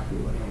doc or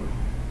whatever.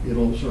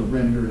 It'll sort of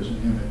render as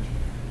an image.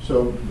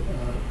 So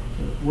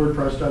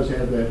WordPress does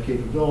have that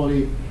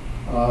capability.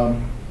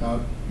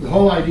 The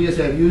whole idea is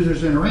to have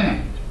users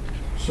interact.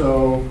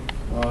 So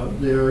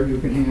there you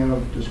can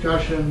have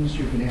discussions,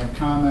 you can have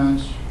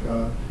comments,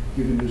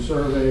 you can do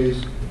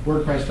surveys.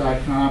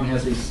 WordPress.com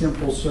has a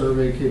simple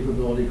survey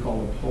capability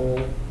called a poll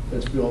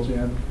that's built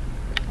in.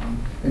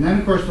 And then,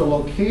 of course, the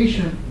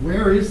location,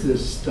 where is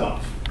this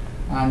stuff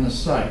on the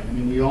site? I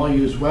mean, we all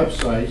use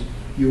websites.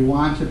 You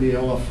want to be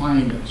able to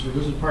find it. So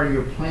this is part of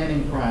your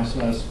planning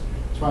process.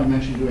 That's why I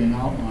mentioned doing an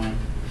outline.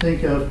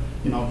 Think of,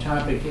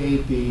 topic A,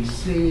 B,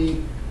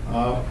 C,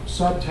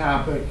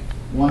 subtopic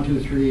 1, 2,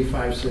 3,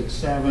 5, 6,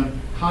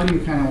 7. How do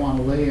you kind of want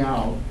to lay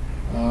out?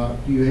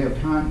 Do you have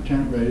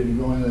content ready to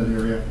go into that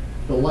area?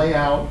 The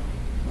layout,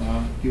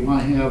 you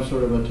want to have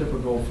sort of a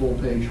typical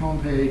full-page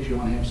homepage. You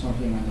want to have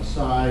something on the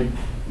side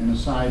and a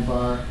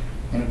sidebar.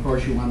 And, of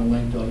course, you want to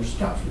link to other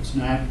stuff. It's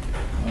not,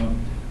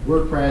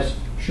 WordPress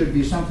should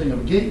be something of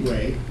a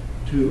gateway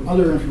to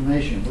other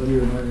information, whether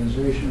you're an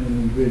organization or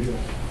an individual.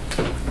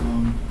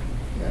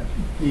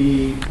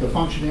 The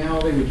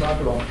functionality, we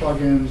talked about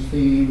plugins,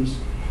 themes,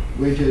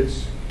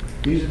 widgets.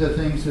 These are the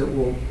things that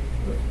will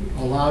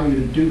allow you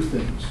to do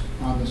things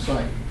on the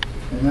site.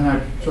 And then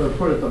I sort of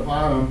put at the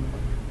bottom,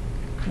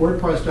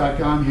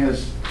 WordPress.com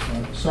has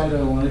site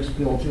analytics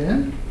built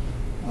in.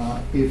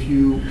 If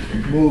you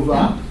move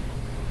up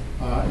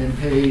and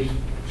pay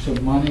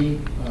some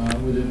money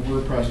within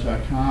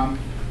WordPress.com,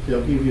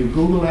 they'll give you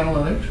Google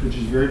Analytics, which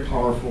is a very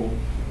powerful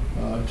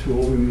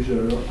tool we use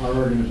at our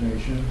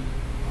organization.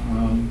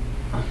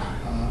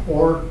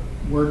 Or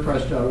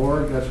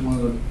WordPress.org, that's one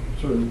of the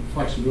sort of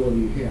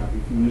flexibility you have.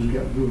 You can use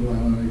Google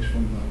Analytics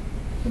from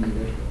the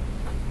get-go.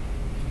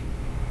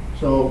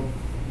 So,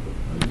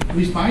 at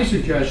least my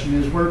suggestion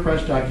is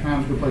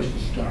WordPress.com is a good place to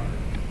start.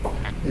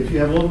 If you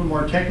have a little bit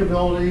more tech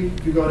ability,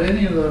 if you go to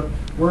any of the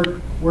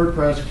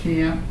WordPress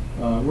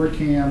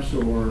WordCamps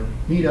or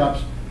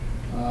meetups,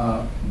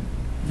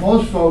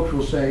 most folks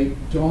will say,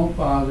 don't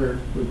bother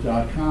with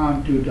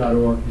 .com, do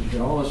 .org, because you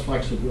get all this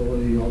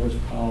flexibility, all this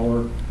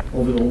power.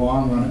 Over the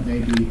long run, it may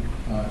be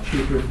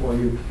cheaper for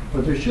you,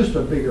 but there's just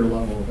a bigger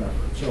level of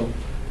effort. So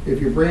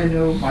if you're brand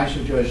new, my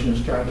suggestion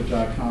is start with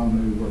 .com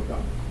and maybe work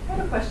up. I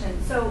have a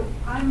question. So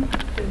I've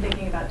been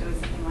thinking about doing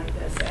something like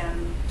this,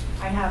 and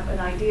I have an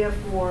idea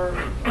for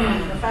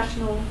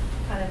professional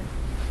kind of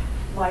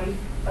life,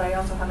 but I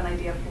also have an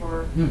idea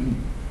for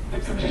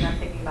something I'm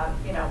thinking about,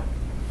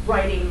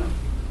 writing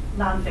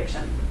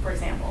nonfiction, for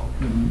example.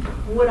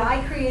 Would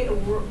I create a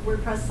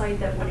WordPress site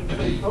that would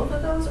include both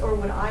of those, or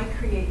would I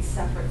create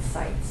separate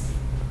sites?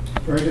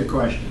 Very good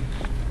question.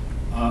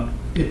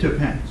 It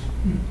depends.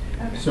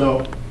 Okay.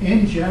 So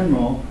in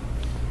general,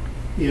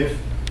 if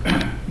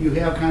you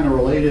have kind of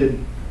related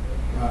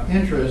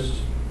interests,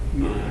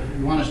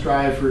 you want to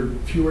strive for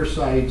fewer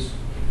sites,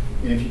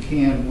 and if you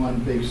can, one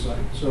big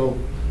site. So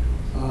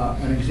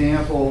an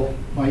example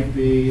might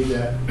be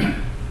that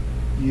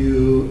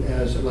you,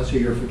 let's say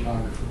you're a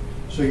photographer.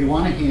 So you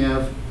want to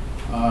have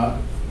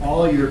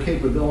all your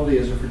capability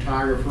as a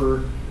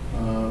photographer,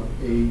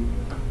 a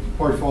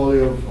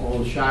portfolio of all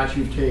the shots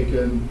you've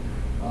taken,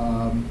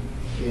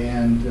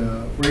 and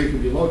where you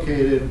can be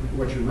located,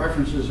 what your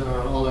references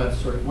are, all that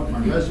sort of, what my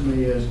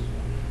resume is.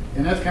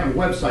 And that's kind of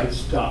website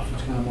stuff.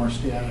 It's kind of more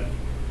static.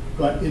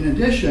 But in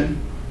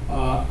addition,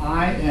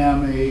 I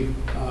am a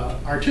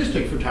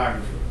artistic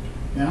photographer.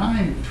 And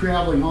I'm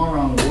traveling all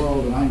around the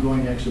world, and I'm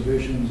going to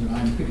exhibitions, and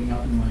I'm picking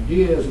up new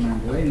ideas, and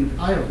I'm relating.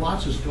 I have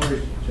lots of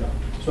stories to tell.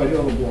 So I do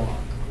have a blog.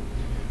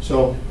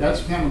 So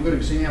that's kind of a good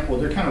example.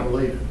 They're kind of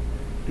related.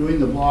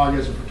 Doing the blog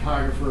as a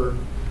photographer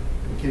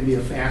can be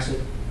a facet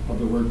of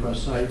the WordPress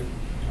site,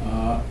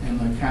 and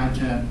the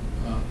content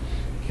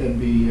can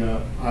be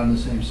on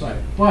the same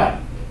site. But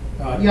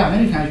yeah,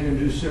 many times you're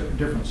going to do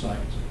different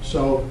sites.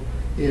 So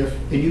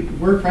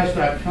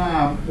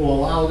WordPress.com will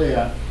allow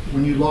that.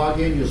 When you log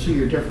in, you'll see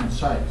your different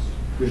sites.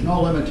 There's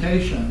no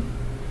limitation.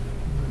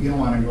 You don't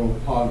want to go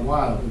hog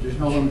wild, but there's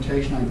no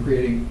limitation on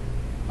creating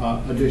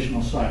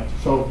additional sites.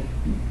 So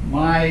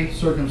my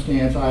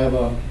circumstance, I have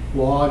a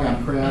blog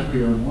on craft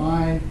beer and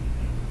wine.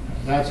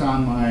 That's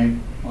on my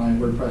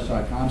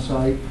WordPress.com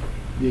site.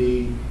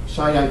 The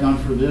site I've done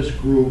for this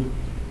group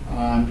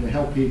to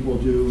help people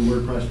do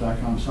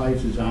WordPress.com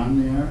sites is on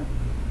there.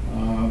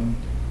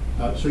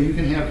 So you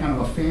can have kind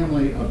of a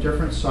family of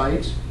different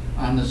sites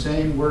on the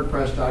same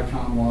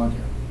WordPress.com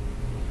login.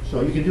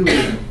 So you can do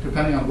it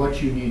depending on what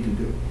you need to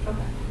do.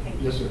 Okay, thank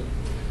you. Yes, sir.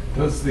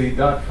 Does the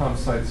 .com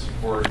site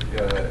support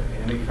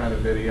any kind of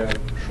video,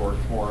 short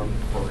form,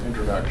 for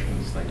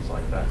introductions, things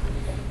like that?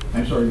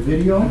 I'm sorry,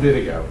 video?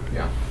 Video,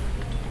 yeah.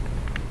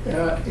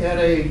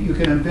 You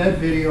can embed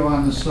video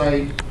on the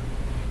site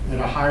at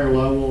a higher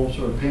level,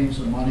 sort of paying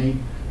some money,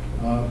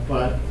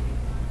 but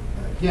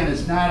again,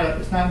 it's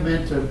not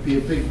meant to be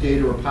a big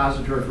data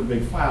repository for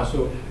big files.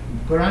 So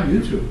put it on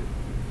YouTube.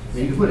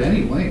 You can put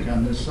any link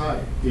on this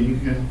site.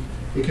 And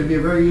it can be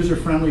a very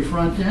user-friendly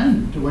front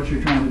end to what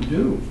you're trying to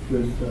do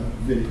with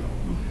video.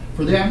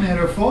 For that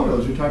matter,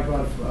 photos. We talked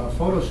about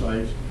photo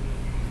sites.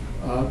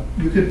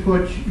 You could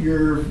put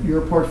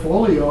your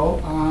portfolio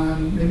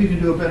on, maybe you can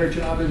do a better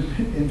job in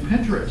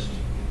Pinterest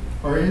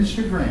or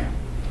Instagram.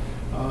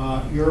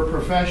 You're a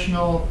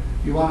professional,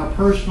 you want a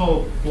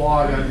personal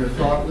blog on your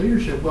thought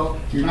leadership. Well,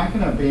 you're not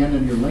going to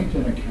abandon your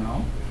LinkedIn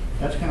account.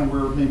 That's kind of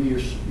where maybe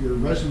your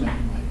resume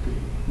might be,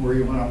 where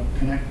you want to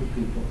connect with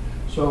people.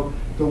 So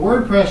the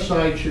WordPress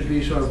site should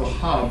be sort of a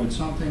hub. It's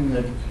something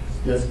that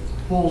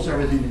pulls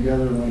everything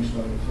together and links to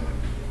other things.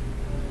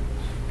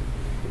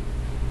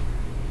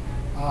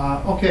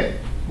 Okay,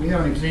 we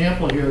have an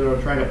example here that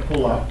I'll try to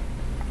pull up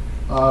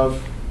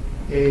of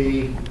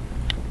a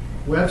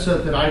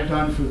website that I've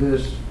done for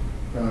this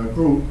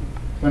group.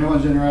 If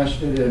anyone's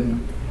interested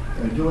in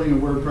doing a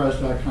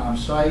WordPress.com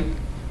site,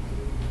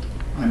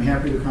 I'm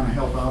happy to kind of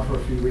help out for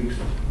a few weeks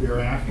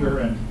thereafter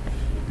and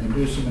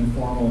do some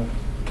informal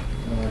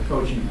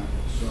coaching on it.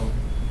 So.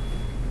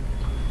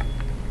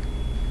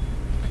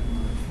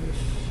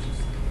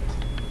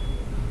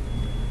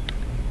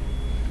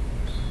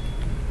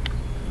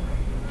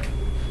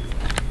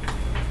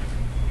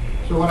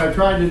 So what I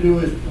tried to do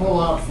is pull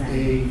up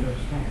a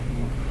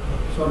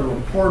sort of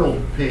a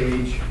portal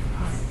page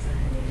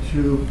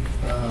to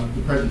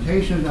the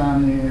presentations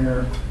on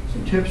there,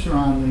 some tips are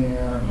on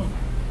there,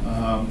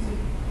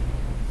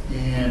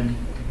 and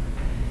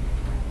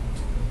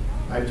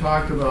I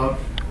talked about,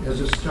 as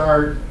a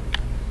start,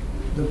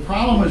 the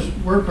problem is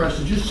WordPress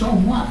is just so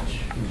much.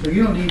 So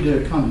you don't need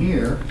to come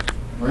here,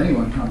 or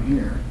anyone come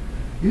here.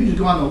 You just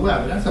go on the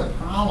web. That's a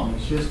problem.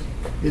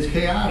 It's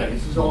chaotic.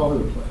 It's just all over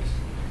the place.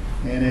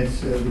 And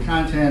it's the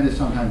content is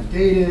sometimes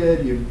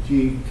dated.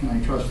 Gee, can I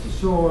trust the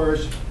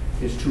source?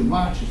 It's too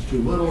much. It's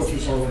too little. It's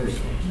just all over the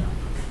place.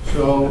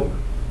 So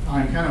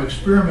I'm kind of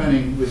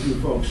experimenting with you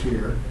folks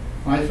here.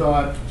 My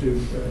thought to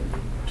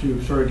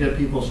sort of get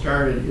people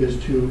started is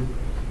to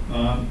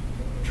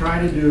try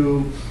to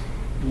do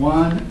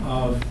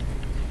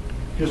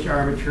just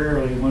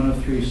arbitrarily one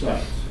of 3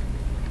 sites.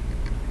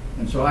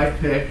 And so I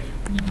picked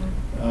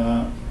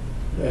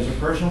as a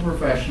personal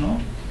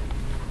professional.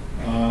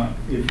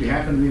 If you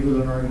happen to be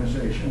with an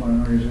organization, what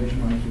an organization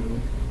might do,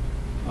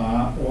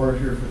 or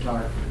if you're a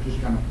photographer, just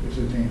kind of as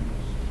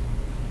examples.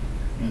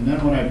 And then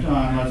what I've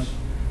done,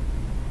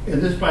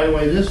 and this, by the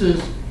way, this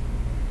is,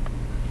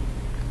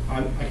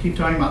 I keep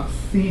talking about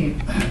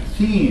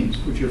themes,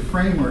 which are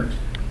frameworks.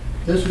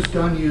 This is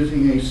done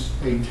using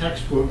a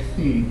textbook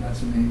theme,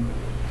 that's the name of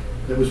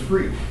it, that was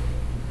free.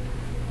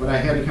 But I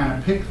had to kind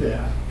of pick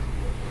that.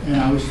 And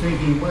I was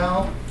thinking,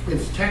 well,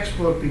 it's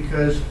textbook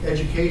because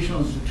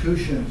educational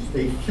institutions,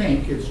 they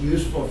think it's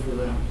useful for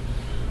them.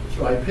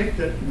 So I picked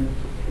it, and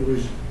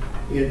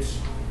it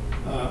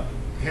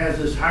has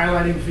this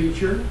highlighting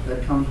feature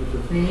that comes with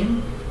the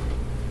theme.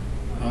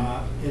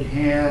 It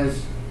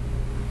has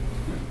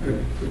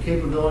the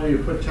capability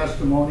to put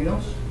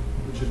testimonials,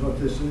 which is what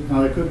this is.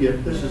 Now, there could be,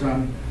 this is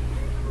on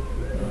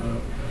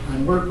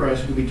WordPress,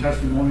 it could be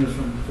testimonials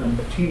from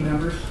team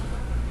members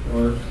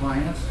or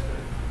clients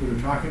who are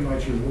talking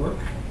about your work.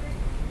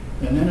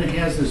 And then it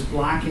has this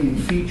blocking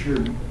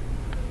feature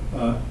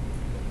of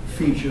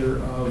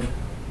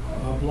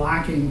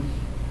blocking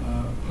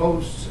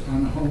posts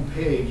on the home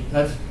page.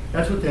 That's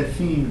what that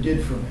theme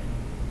did for me.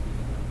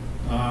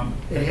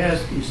 It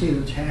has, you see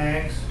the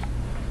tags,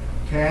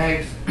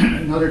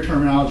 another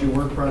terminology in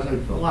WordPress.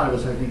 A lot of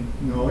us, I think,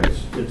 know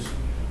it's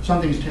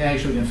something's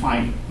tagged so you can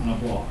find it on a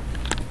blog.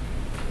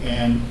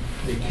 And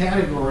the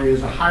category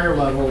is a higher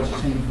level, it's the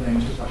same thing,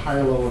 it's just a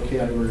higher level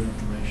category of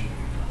information.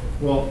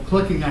 Well,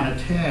 clicking on a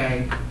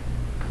tag,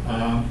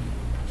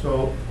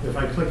 so if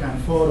I click on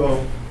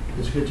photo,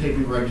 it's going to take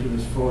me right to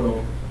this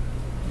photo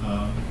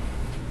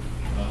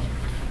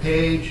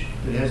page.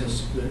 It has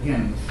this,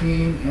 again, the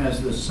theme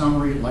has this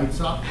summary, lights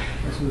up.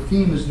 So the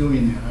theme is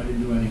doing that. I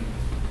didn't do any.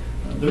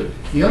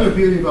 The other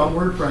beauty about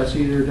WordPress,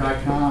 either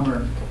 .com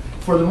or,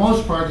 for the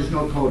most part, there's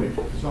no coding.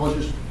 It's all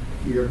just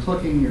you're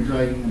clicking, you're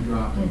dragging and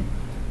dropping.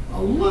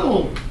 A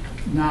little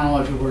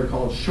knowledge of what are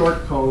called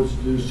short codes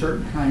to do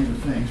certain kinds of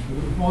things, but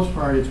for the most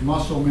part, it's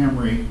muscle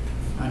memory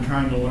on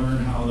trying to learn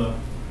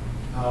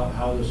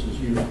how this is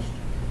used.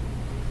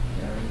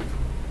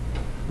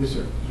 Yes,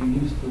 sir. You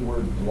used the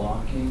word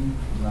blocking.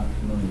 I'm not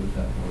familiar with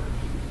that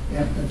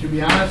word. And to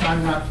be honest,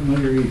 I'm not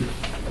familiar either.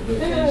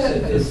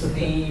 This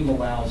theme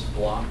allows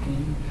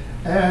blocking?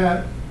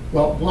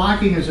 Well,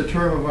 blocking is a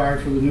term of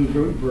art for the new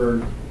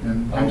Gutenberg,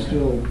 and I'm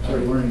still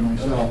sort of learning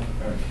myself.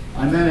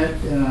 I meant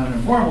it in an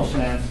informal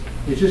sense.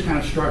 It's just kind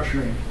of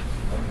structuring.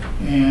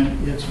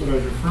 And it's what I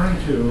was referring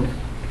to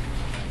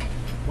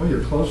Well,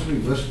 you're closely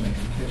listening.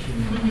 I'm catching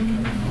you.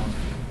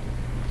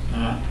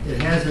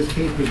 It has this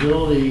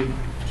capability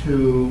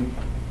to,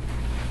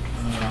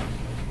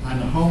 on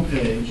the home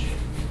page,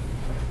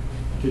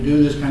 to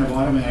do this kind of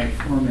automatic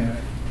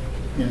formatting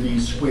in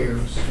these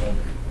squares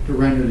to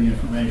render the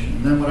information.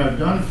 And then what I've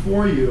done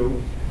for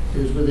you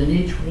is within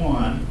each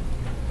one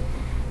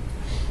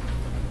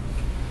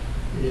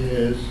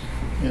is,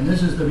 and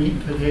this is the meat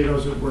and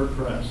potatoes of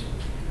WordPress,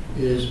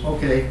 is,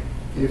 okay,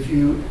 if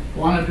you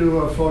want to do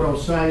a photo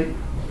site,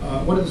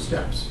 what are the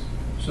steps?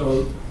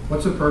 So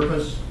what's the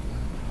purpose?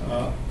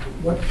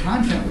 What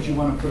content would you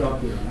want to put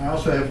up there? And I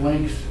also have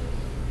links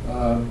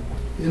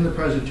in the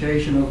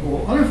presentation of,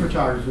 well, other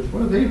photographers,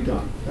 what have they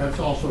done? That's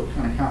also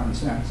kind of common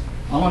sense.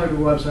 I want to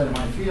do a website in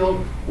my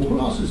field. Well, who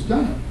else has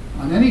done it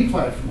on any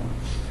platform?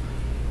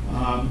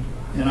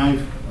 And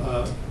I've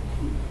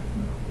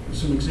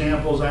some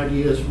examples,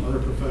 ideas from other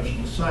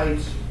professional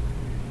sites.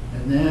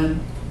 And then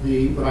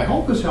what I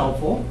hope is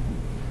helpful,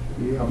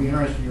 I'll be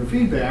interested in your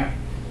feedback,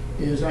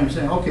 is I'm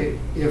saying, okay,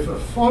 if a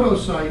photo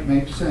site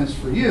makes sense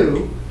for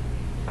you,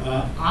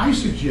 I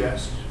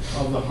suggest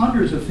of the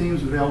hundreds of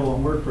themes available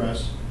on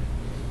WordPress,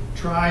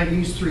 try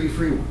these 3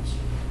 free ones.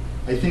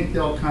 I think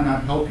they'll kind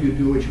of help you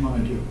do what you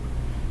want to do.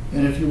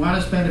 And if you want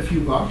to spend a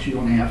few bucks, you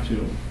don't have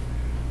to.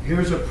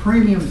 Here's a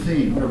premium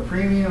theme, or a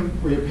premium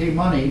where you pay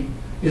money,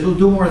 it'll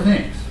do more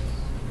things.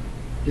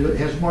 It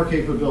has more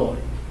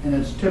capability. And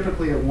it's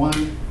typically a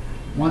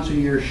once a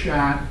year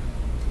shot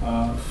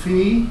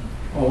fee,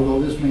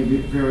 although this may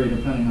vary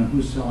depending on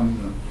who's selling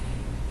the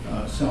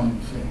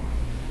thing.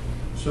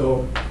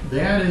 So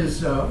that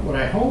is what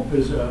I hope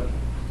is a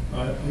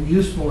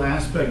useful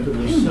aspect of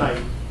the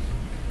site.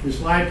 The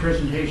slide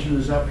presentation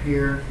is up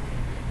here.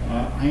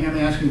 I am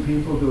asking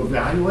people to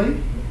evaluate.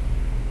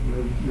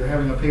 You're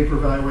having a paper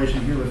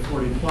evaluation here with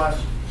 40 plus.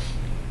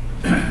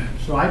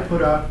 So I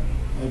put up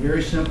a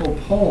very simple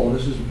poll.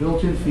 This is a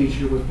built-in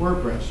feature with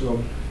WordPress. So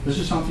this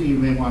is something you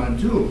may want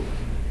to do.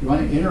 You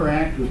want to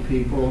interact with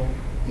people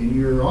in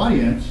your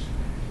audience,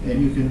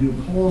 and you can do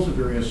polls of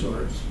various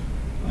sorts.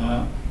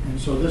 And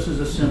so this is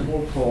a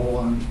simple poll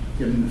on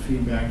getting the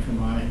feedback from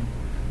my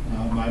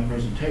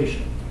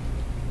presentation.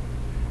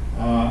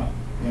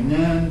 And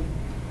then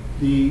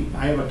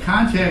I have a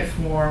contact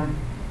form.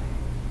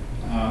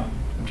 I'm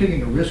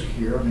taking a risk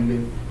here. I'm going to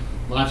get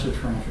lots of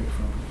traffic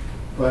from it.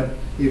 But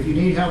if you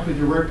need help with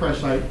your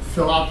WordPress site,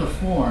 fill out the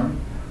form,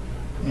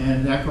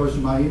 and that goes to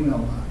my email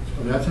line.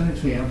 So that's an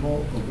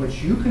example of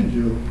what you can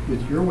do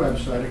with your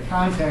website. A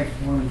contact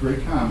form is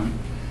very common.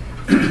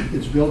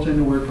 It's built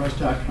into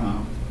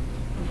WordPress.com.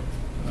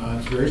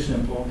 It's very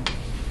simple.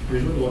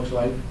 Here's what it looks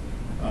like.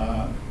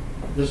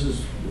 This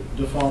is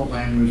default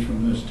language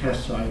from this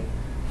test site.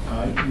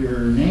 Your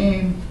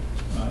name,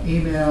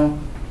 email,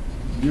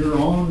 your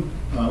own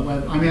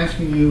I'm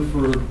asking you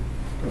for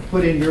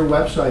put in your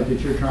website that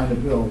you're trying to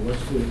build.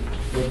 What's the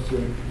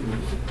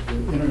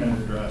internet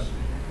address,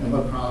 and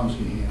what problems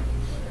do you have?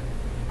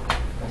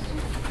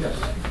 Yes.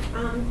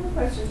 Quick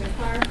question to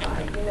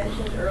clarify. You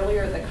mentioned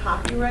earlier the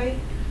copyright.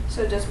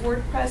 So does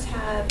WordPress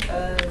have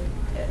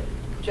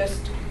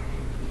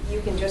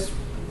you can just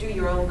do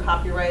your own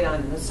copyright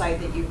on the site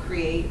that you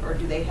create, or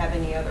do they have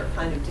any other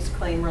kind of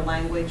disclaimer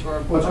language or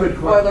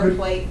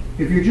boilerplate?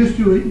 If you're just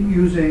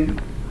using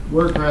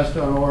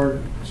WordPress.org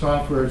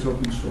software, it's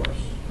open source.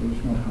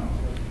 There's no problem.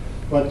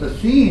 But the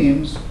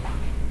themes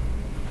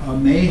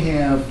may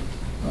have,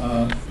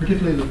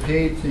 particularly the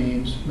paid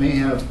themes, may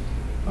have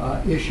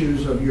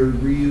issues of your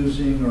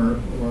reusing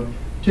or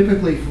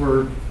typically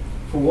for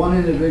one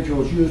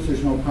individual's use,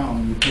 there's no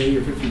problem. You pay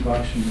your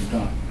 $50 and you're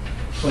done.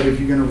 But if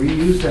you're going to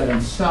reuse that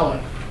and sell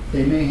it,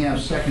 they may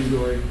have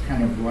secondary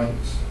kind of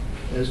rights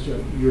as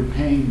to you're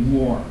paying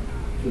more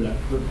for that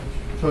privilege.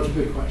 So it's a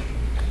good question.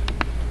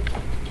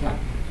 Yeah.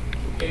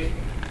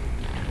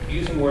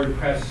 Using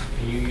WordPress,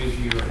 can you use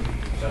your own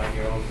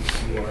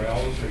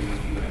URLs, or you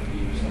have to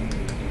use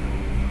something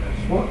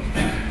that's Well,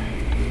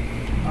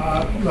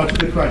 that's a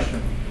good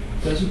question.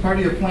 This is part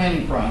of your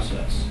planning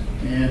process.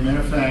 And matter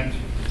of fact,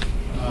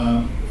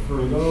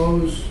 for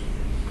those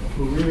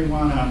who really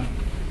want to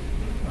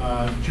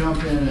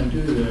jump in and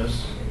do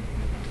this,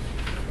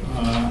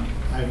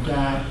 I've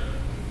got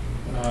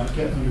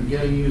under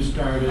Getting You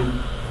Started,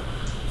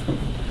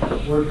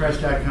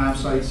 WordPress.com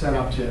site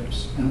setup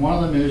tips. And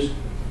one of them is,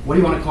 what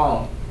do you want to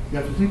call it? You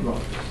have to think about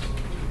this.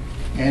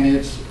 And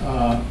it's,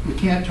 you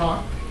can't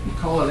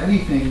call it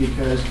anything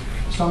because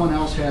someone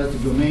else has the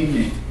domain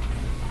name.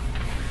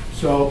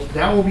 So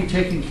that will be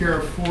taken care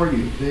of for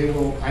you. They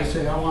will, I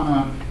say, I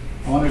want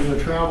to do a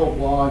travel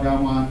blog. I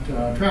want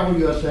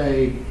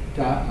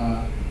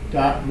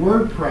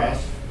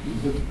travelusa.wordpress.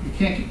 You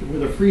can't,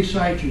 with a free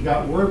site, you've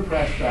got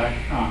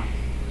WordPress.com.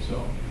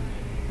 So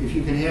if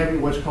you can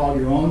have what's called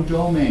your own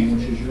domain,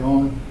 which is your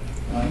own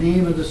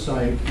name of the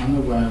site on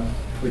the web,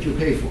 but you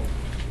pay for it.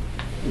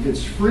 If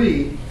it's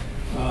free,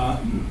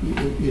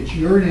 it's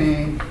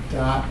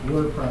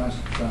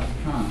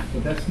yourname.wordpress.com.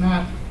 But that's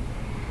not,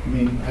 I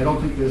mean, I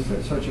don't think that's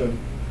such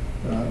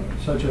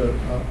a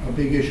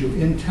big issue.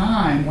 In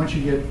time, once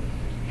you get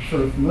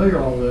sort of familiar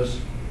with all this,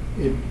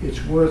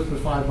 it's worth the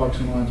 $5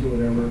 a month or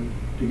whatever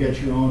to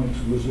get your own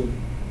exclusive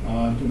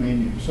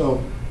domain name.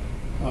 So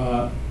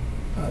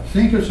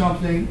think of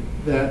something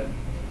that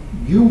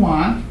you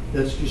want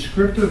that's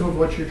descriptive of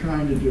what you're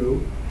trying to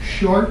do.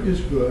 Short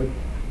is good,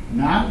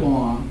 not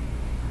long,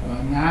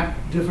 not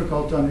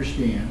difficult to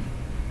understand.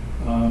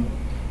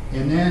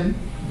 And then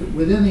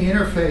within the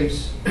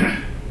interface,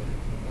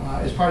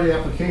 as part of the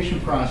application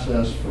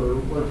process for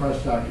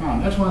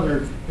WordPress.com, that's one of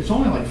their, it's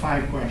only like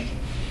 5 questions.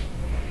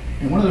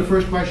 And one of the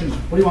first questions,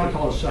 what do you want to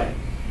call a site?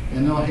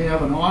 And they'll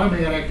have an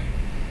automatic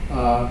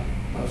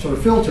sort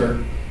of filter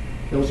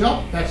that goes,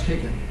 oh, that's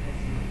taken.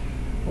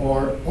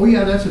 Or, oh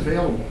yeah, that's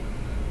available.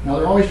 Now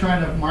they're always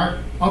trying to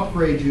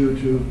upgrade you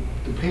to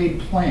the paid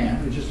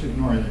plan, or just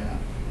ignore that.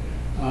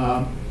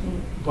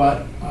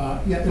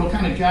 Yeah, it'll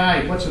kind of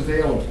guide what's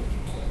available.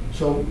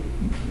 So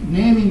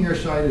naming your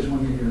site is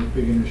one of your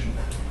big initial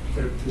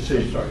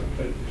decisions. Sorry,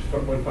 but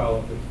just one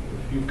follow-up.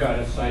 If you've got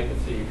a site,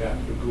 let's say you got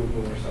through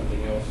Google or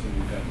something else, and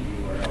you've got the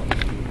URL,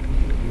 do you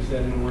use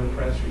that in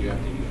WordPress, or you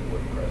have to use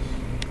WordPress?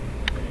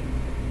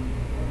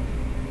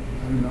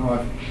 I don't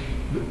know.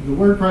 The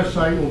WordPress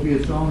site will be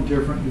its own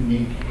different,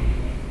 unique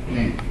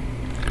name.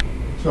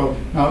 So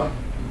now,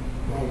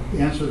 I'll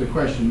answer the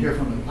question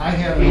differently. I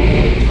have an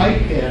old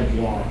TypePad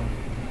blog,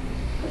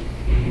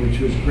 which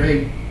was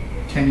great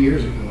 10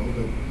 years ago,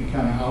 but it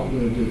kind of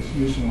outlived its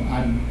useful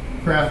on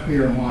craft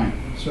beer and wine.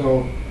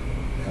 So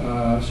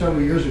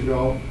several years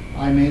ago,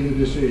 I made the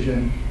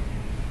decision,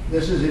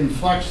 this is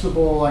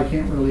inflexible, I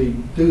can't really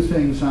do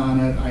things on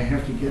it, I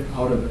have to get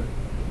out of it.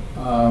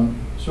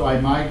 So I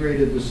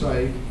migrated the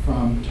site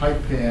from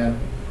TypePad,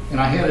 and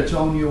I had its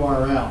own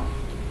URL.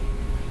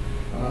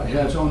 It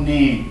had its own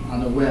name on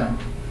the web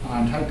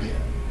on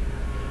TypePad.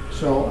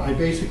 So I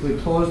basically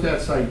closed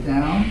that site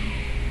down,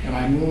 and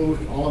I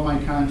moved all of my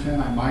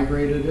content, I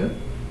migrated it,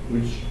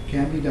 which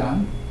can be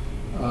done,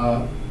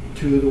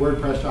 to the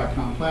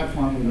WordPress.com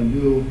platform with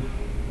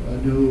a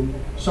new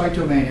site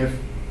domain.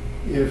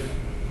 If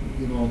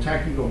you know,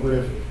 technical, but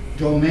if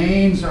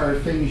domains are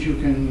things you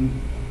can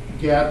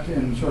get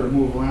and sort of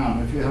move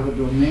around. If you have a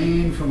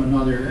domain from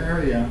another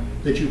area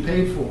that you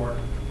paid for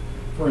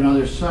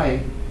another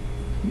site,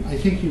 I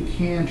think you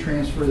can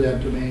transfer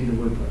that domain to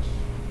WordPress.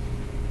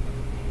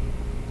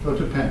 So it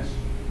depends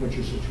what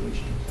your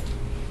situation is.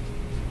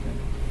 Okay.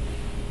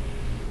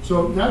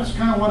 So that's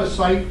kind of what a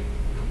site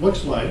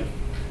looks like.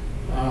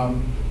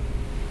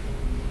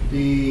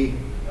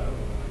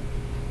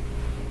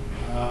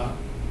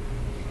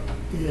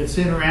 It's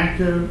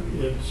interactive.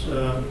 It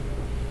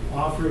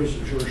offers,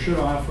 or should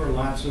offer,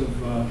 lots of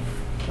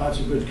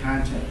good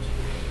content.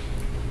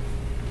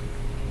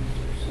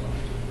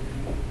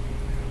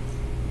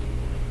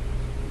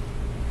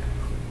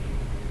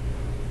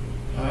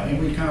 And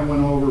we kind of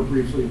went over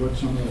briefly what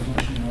some of the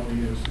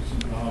functionality is that's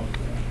involved.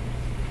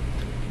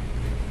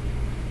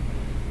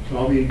 So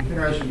I'll be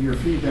interested in your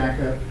feedback.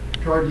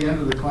 Toward the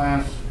end of the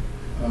class,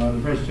 the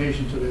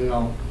presentation today,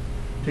 I'll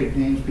take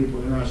names of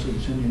people interested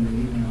in sending an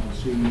email and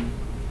see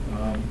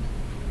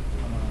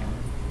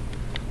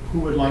who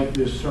would like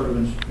this sort of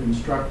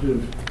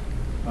instructive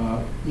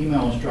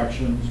email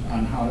instructions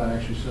on how to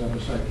actually set up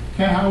a site.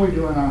 Ken, how are we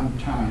doing on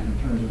time in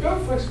terms of? Go,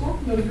 flexible,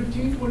 another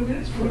 15, 20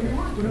 minutes, whatever you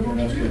want, whatever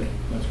Okay, works that's for you. good.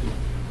 That's good.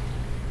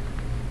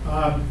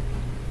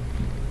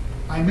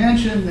 I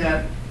mentioned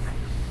that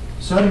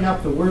setting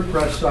up the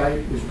WordPress site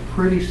is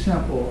pretty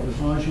simple as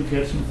long as you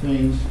get some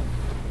things.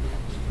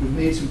 We've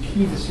made some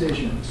key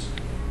decisions.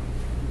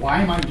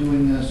 Why am I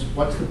doing this?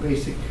 What's the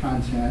basic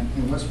content?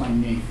 And what's my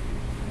name?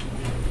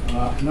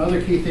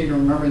 Another key thing to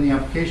remember in the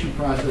application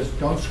process,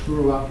 don't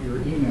screw up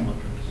your email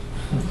address.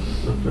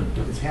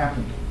 It's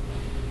happened.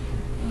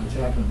 It's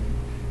happened.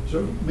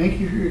 So make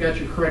sure you got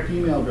your correct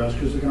email address,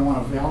 because they're going to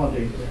want to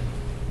validate that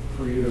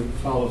for you to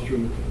follow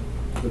through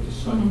with the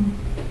site.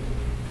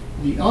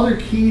 Mm-hmm. The other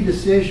key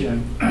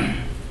decision,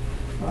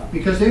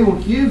 because they will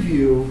give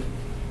you,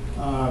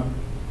 and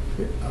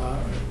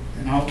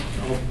I'll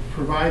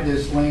provide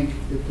this link.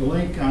 The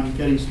link on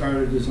getting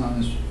started is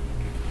on this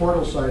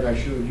portal site I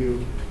showed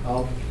you.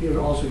 I'll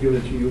also give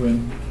it to you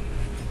in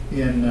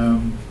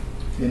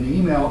the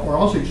email, or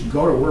also just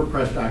go to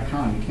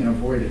WordPress.com. You can't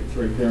avoid it. It's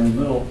right there in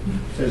the middle.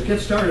 It says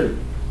 "Get Started."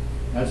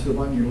 That's the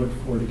button you're looking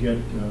for to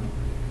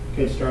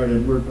get started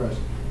in WordPress.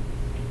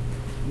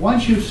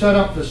 Once you've set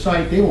up the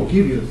site, they will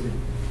give you a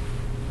theme.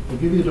 They'll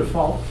give you a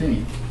default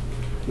theme.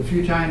 The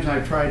few times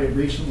I've tried it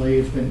recently,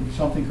 it's been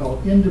something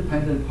called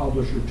Independent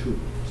Publisher 2.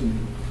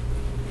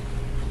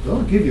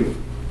 They'll give you it.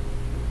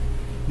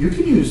 You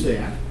can use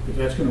that if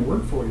that's going to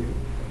work for you,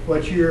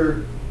 but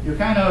you're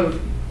kind of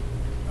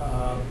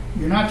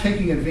you're not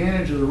taking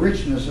advantage of the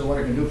richness of what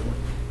it can do for you.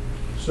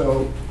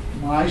 So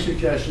my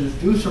suggestion is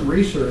do some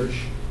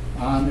research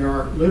on, there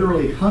are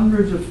literally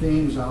hundreds of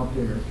themes out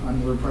there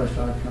on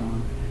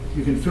WordPress.com.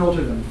 You can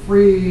filter them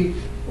free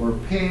or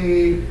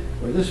paid,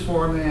 or this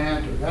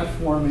format or that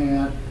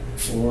format,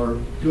 or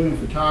doing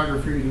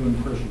photography, doing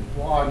personal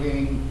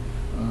blogging,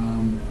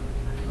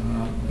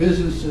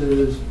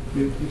 businesses,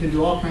 You can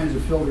do all kinds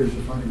of filters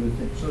to find a good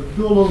thing. So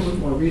do a little bit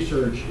more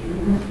research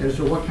as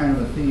to what kind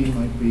of a theme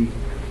might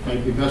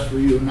be best for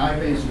you. And I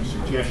made some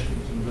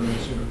suggestions in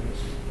various areas.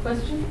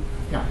 Question?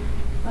 Yeah.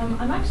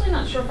 I'm actually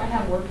not sure if I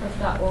have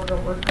WordPress.org or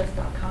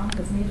WordPress.com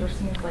because neither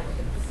seems like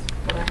it's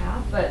what I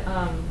have. But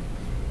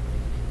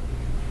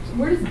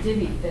where does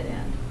Divi fit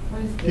in?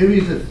 What is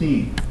Divi's a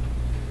theme.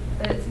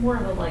 It's more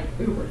of a like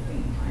Uber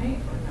theme, right?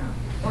 Or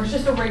no? Or it's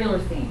just a regular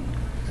theme?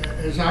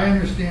 As I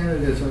understand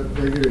it, it's a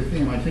regular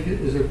theme. I think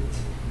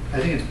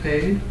it's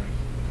paid,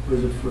 or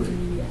is it free?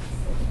 Yes,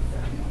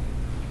 I think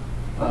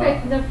so.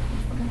 Okay. No, okay.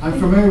 I'm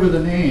familiar with the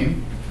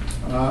name.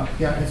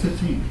 Yeah, it's a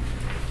theme.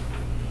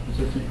 It's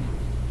a theme.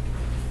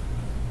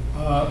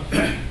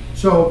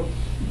 So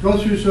go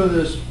through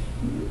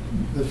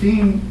the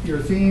theme. Your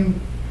theme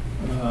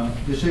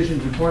decision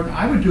is important.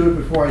 I would do it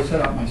before I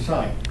set up my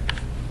site,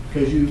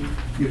 because you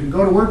can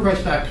go to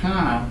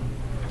WordPress.com.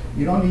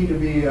 You don't need to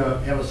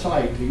have a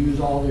site to use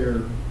all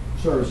their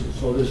services.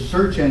 So this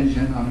search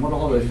engine on what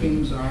all their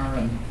themes are,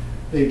 and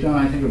they've done,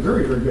 I think, a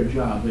very, very good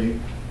job.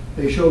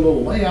 They show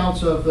little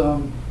layouts of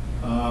them,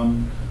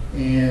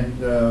 and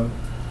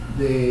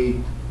they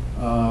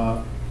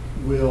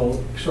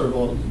will sort of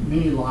a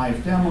mini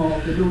live demo.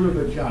 They do a real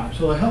good job.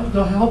 So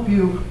they'll help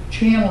you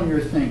channel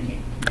your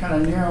thinking,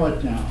 kind of narrow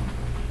it down.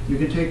 You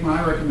can take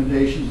my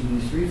recommendations in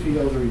these 3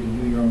 fields, or you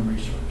can do your own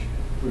research,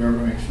 whatever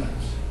makes sense.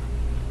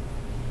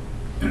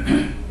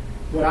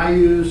 What I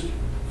used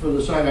for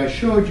the site I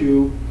showed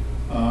you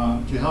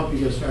to help you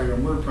get started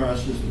on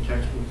WordPress is the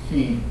textbook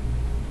theme.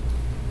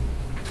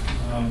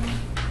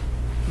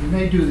 We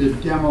may do the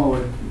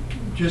demo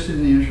just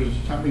in the interest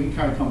of time. We can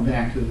kind of come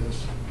back to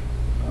this.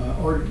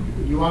 Or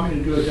do you want me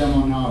to do a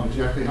demo now of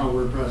exactly how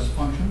WordPress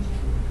functions?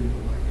 What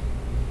people like?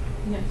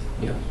 Yes.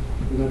 Yeah.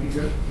 Would that be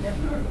good? Yep.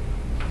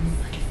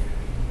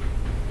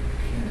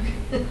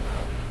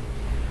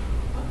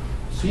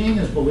 Seeing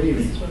is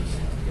believing.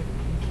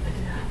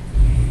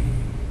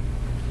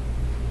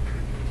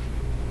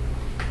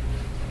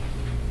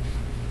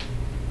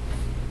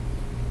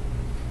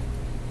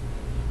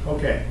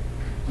 Okay,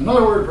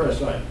 another WordPress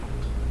site.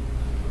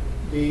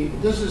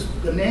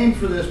 The name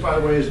for this, by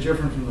the way, is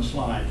different from the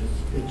slides.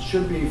 It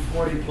should be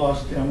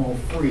 40+ demo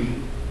free.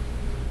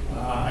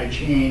 I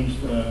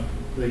changed the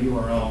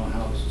URL and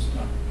how this is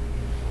done.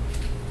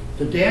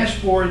 The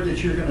dashboard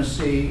that you're going to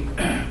see.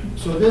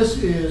 So this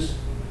is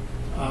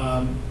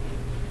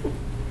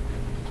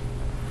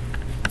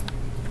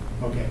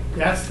okay.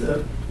 That's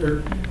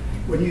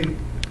when you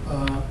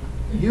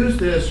use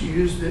this, you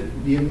use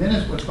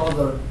what's called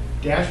the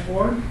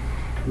dashboard,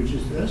 which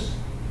is this.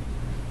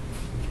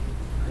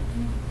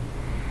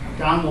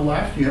 Down the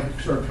left, you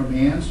have sort of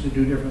commands to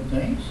do different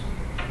things.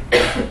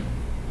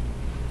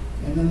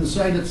 And then the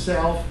site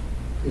itself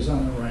is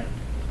on the right.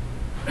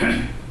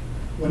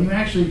 When you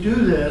actually do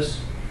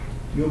this,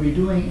 you'll be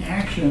doing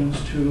actions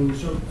to,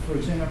 so for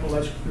example,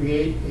 let's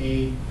create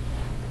a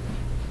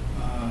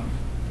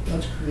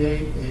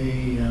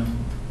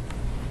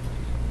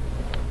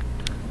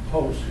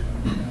post.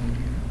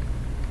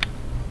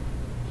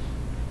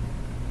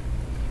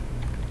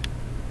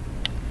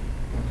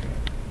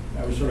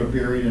 I was sort of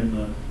buried in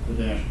the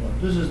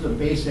dashboard. This is the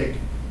basic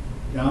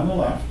down the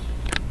left.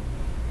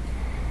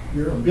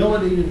 Your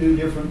ability to do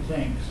different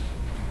things.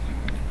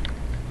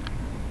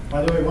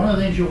 By the way, one of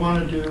the things you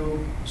want to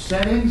do,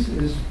 settings,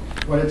 is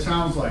what it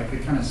sounds like.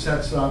 It kind of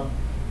sets up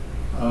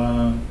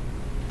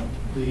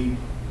the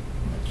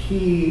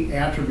key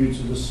attributes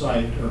of the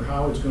site, or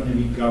how it's going to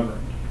be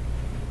governed.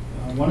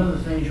 One of the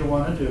things you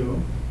want to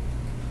do,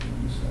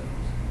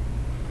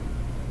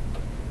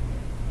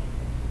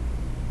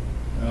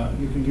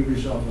 you can give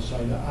yourself a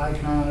site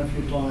icon if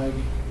you'd like.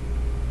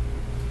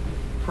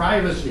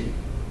 Privacy.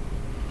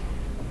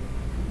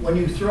 When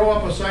you throw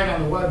up a site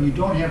on the web, you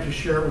don't have to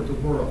share it with the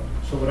world.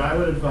 So what I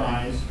would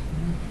advise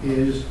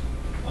is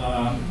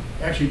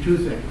actually 2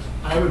 things.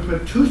 I would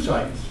put 2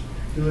 sites,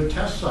 do a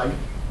test site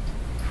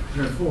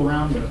you're going to fool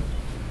around with,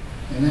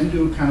 and then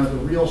do kind of the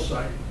real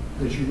site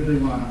that you really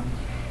want to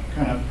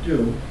kind of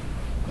do.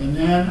 And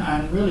then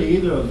on really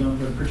either of them,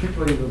 but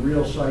particularly the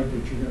real site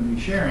that you're going to be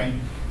sharing,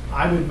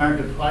 I would mark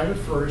it private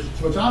first.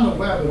 So it's on the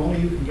web, but only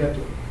you can get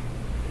to it.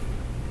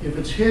 If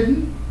it's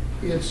hidden,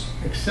 it's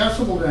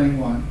accessible to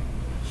anyone.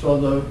 So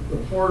the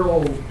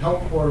portal,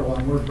 help portal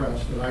on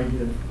WordPress that I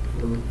did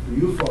for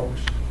you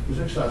folks is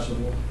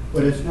accessible,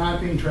 but it's not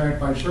being tracked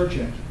by search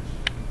engines,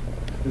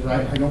 because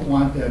I don't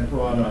want that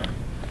broad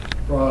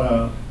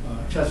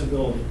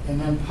accessibility.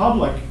 And then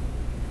public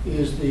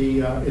is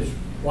it's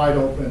wide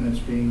open. It's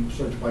being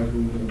searched by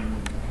Google.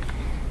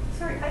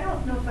 Sorry, I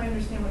don't know if I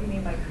understand what you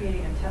mean by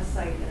creating a test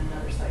site and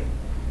another site.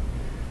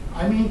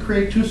 I mean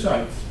create 2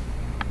 sites.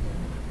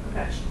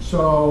 Okay.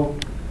 So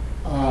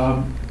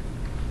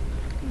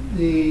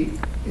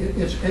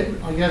it's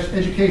I guess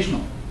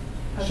educational.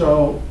 Okay.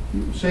 So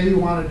say you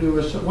want to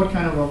do what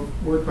kind of a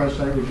WordPress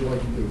site would you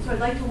like to do? So I'd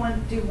like to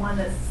do one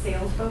that's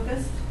sales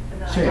focused.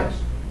 And then sales.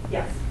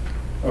 Yes.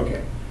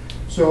 Okay.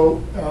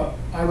 So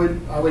I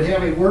would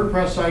have a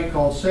WordPress site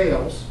called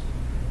Sales,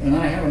 and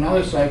then I have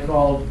another site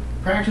called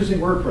practicing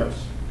WordPress.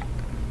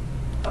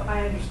 Oh,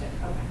 I understand,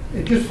 okay.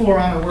 It just fool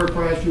around in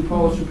WordPress, do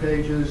posts, do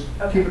pages,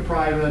 Okay. keep it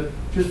private,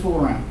 just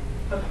fool around.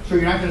 Okay. So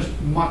you're not gonna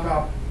muck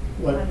up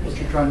what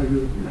you're trying to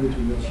do with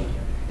your website.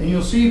 And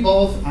you'll see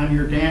both on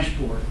your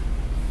dashboard.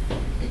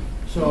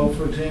 So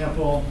for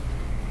example,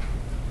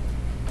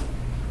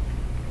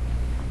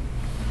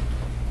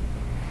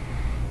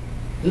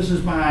 this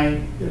is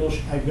my,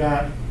 I've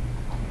got,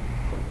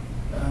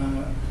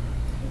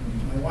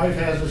 my wife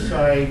has a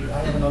site, I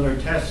have another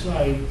test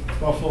site,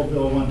 Buffalo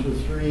Bill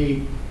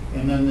 123,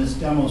 and then this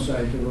demo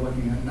site that we're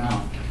looking at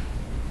now.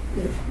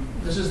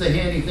 This is the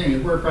handy thing,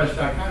 at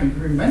WordPress.com, you can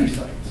create many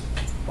sites,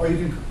 or you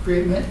can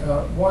create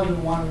more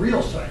than one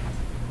real site.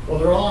 Well,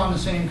 they're all on the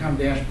same kind of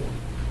dashboard.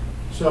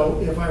 So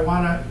if I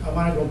want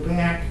to go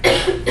back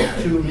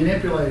to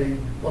manipulating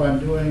what I'm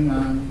doing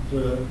on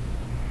the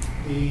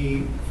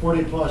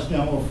 40+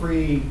 demo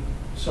free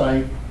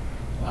site,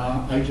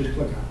 I just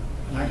click on it,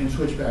 and I can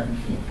switch back and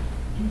forth.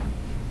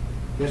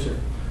 Yes, sir.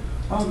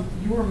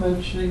 You were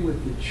mentioning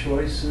with the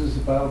choices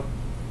about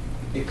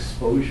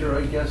exposure,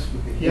 I guess,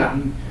 with the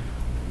hidden.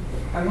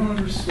 I don't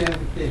understand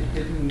with the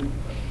hidden,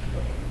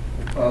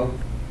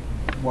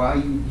 why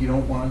you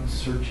don't want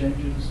search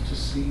engines to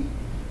see.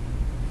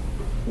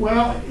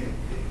 Well,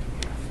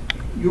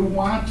 you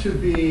want to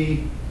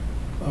be,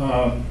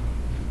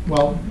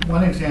 well,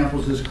 one example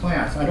is this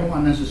class. I don't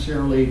want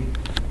necessarily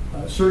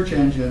search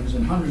engines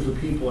and hundreds of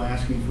people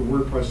asking for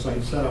WordPress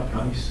site setup.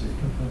 I see.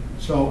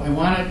 So I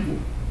want it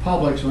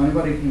public so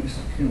anybody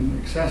can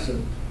access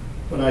it,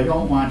 but I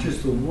don't want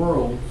just the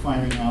world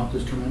finding out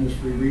this tremendous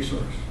free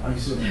resource. I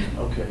see,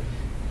 okay.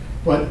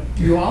 But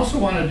you also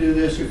want to do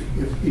this if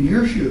in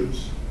your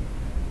shoes,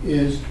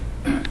 is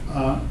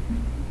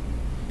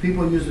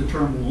people use the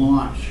term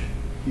launch,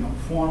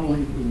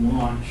 formally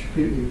launch.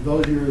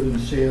 Those of you who are in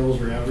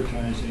sales or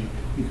advertising,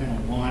 you kind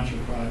of launch a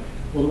product.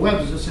 Well, the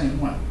web is the same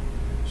way.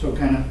 So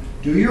kind of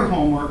do your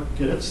homework,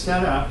 get it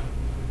set up,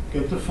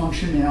 get the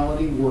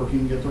functionality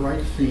working, get the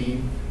right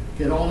theme,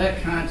 get all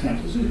that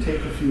content. This is going to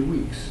take a few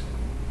weeks,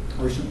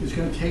 or it's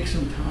going to take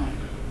some time.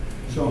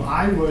 So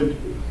I would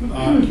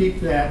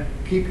keep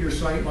your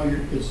site while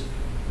it's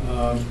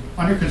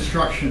under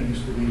construction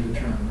used to be the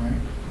term, right?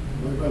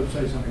 The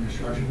website's under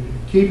construction.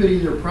 Keep it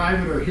either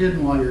private or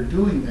hidden while you're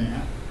doing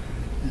that,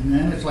 and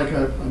then it's like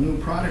a new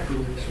product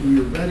release. When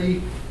you're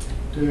ready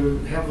to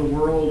have the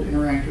world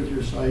interact with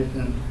your site,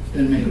 then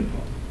make it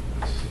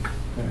public.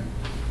 Okay.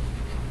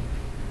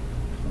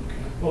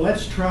 Well,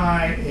 let's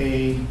try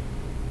a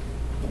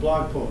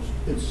blog post.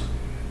 It's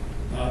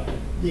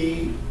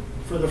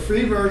for the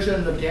free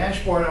version, the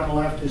dashboard on the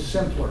left is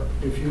simpler.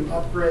 If you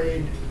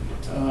upgrade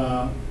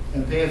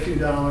and pay a few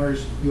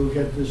dollars, you'll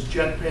get this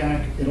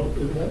jetpack. It'll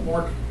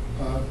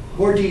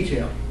more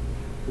detail.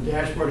 The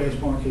dashboard has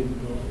more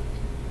capability.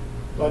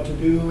 But to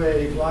do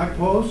a blog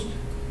post,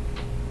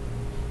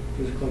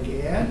 just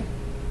click Add.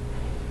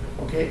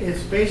 Okay,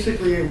 it's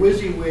basically a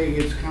WYSIWYG.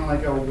 It's kind of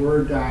like a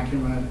Word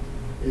document.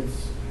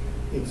 It's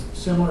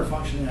similar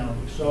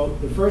functionality. So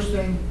the first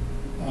thing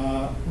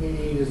we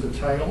need is a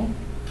title.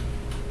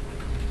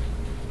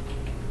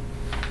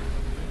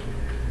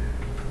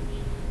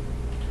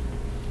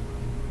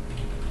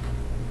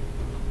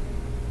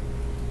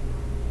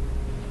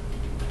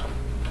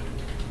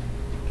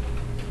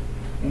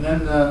 And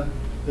then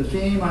the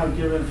theme I've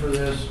given for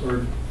this,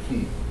 or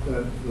theme,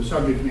 the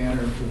subject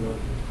matter for the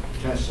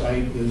test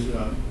site is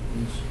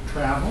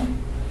travel.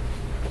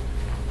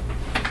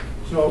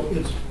 So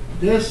it's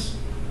this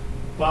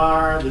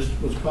bar, this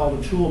what's called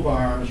a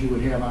toolbar, as you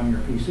would have on your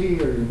PC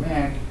or your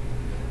Mac,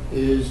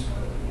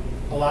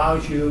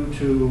 allows you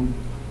to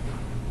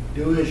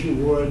do as you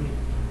would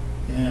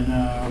in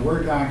a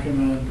Word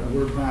document, a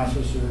word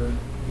processor.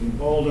 You can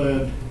bold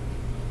it.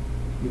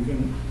 You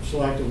can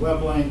select a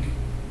web link.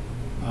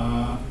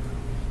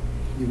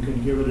 You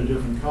can give it a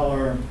different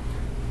color.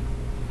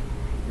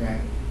 Okay.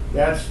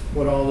 That's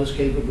what all this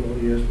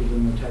capability is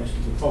within the text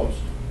of the post.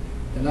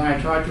 And then I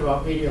talked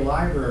about Media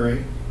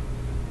Library.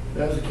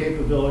 That has the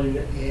capability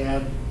to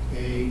add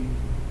an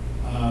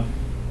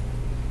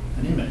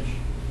image.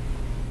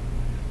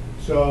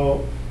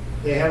 So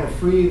they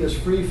have this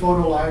free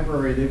photo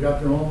library. They've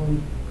got their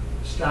own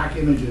stock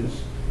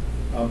images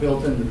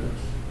built into this,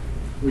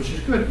 which is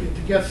good.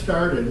 To get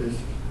started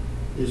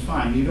is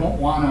fine. You don't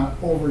want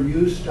to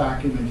overuse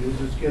stock images.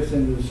 This gets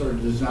into the sort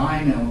of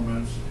design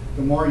elements.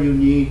 The more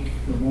unique,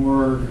 the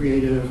more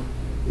creative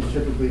is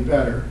typically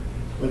better.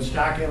 But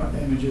stock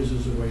images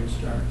is a way to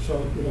start.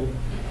 So it'll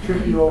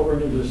trip you over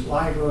into this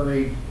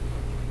library.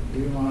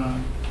 You want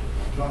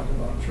to talk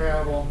about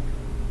travel.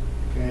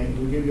 Okay,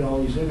 it'll give you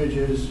all these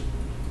images.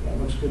 That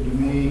looks good to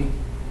me.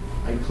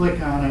 I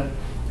click on it.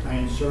 I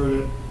insert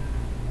it.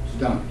 It's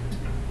done.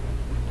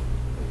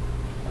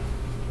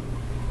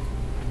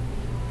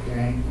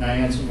 Okay, and I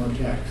add some more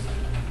text.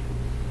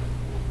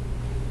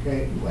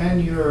 Okay,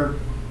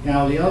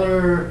 now the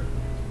other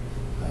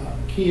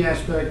key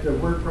aspect of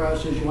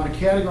WordPress is you want to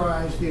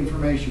categorize the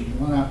information.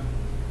 You want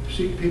to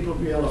see people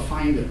be able to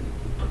find it.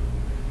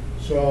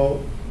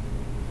 So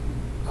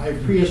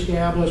I've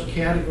pre-established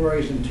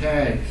categories and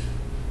tags.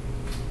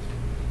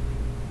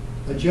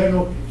 A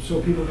general,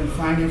 so people can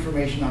find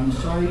information on the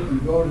site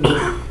and go to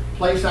the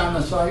place on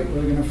the site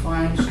where they're going to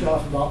find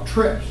stuff about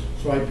trips.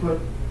 So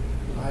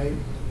I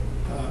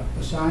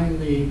assign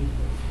the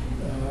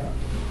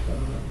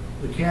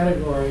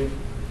category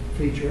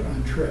feature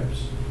on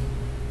trips.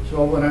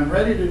 So when I'm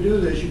ready to do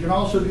this, you can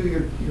also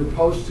do your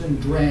posts in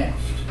draft.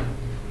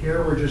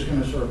 Here we're just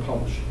going to sort of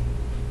publish it.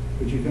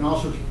 But you can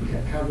also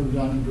have them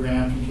done in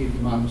draft and keep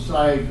them on the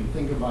site and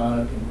think about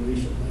it and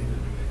release it later.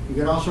 You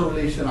can also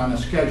release it on a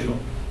schedule.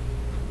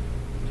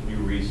 Can you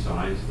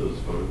resize those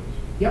photos?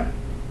 Yep.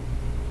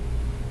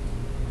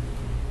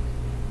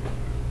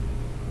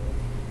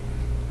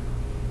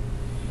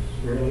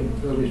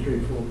 Fairly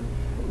straightforward.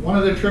 One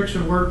of the tricks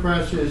in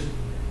WordPress is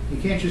you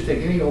can't just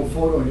take any old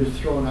photo and just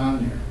throw it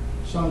on there.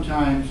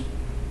 Sometimes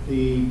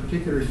the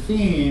particular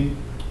theme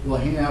will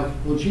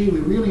have, well, gee, we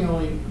really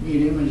only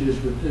need images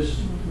with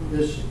this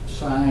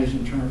size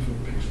in terms of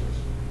pixels.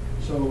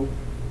 So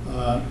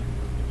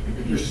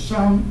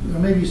there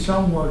may be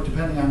some work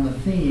depending on the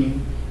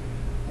theme,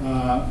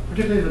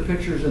 particularly the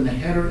pictures in the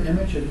header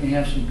image. It may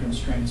have some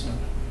constraints on it,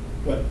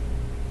 but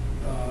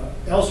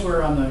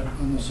elsewhere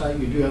on the site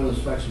you do have this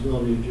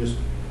flexibility to just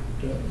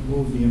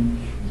move the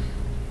image.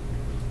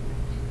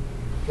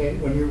 Okay,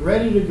 when you're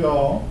ready to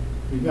go,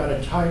 we've got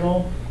a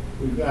title,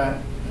 we've got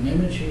an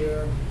image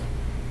here,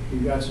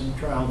 we've got some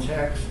trial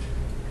text,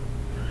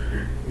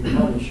 we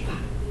publish it.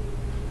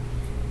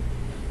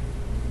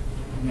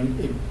 And then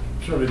it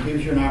sort of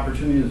gives you an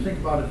opportunity to think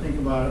about it,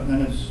 and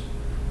then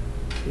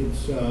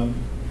it's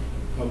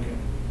okay.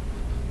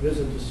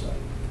 Visit the site.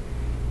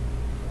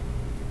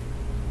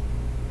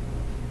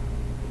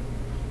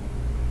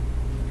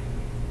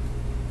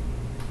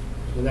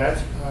 So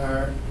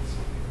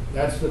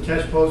that's the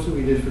test post that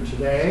we did for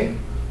today.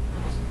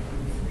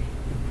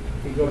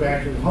 We go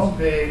back to the home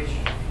page,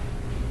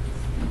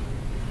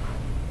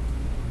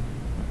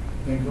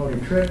 then go to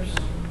trips.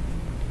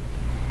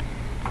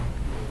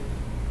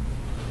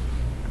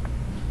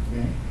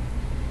 Okay.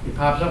 It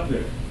pops up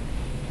there.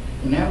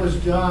 And that was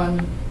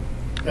done,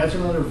 that's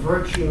another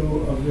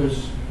virtue of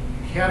this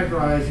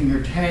categorizing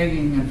or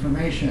tagging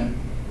information.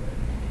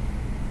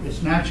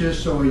 It's not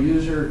just so a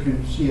user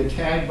can see a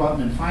tag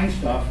button and find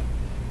stuff.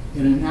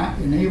 It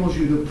enables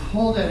you to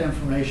pull that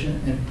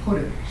information and put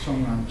it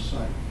somewhere on the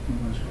site.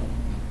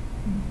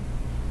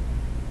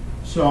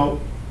 So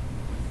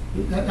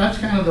that's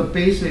kind of the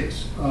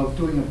basics of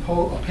doing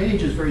a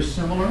page is very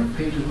similar.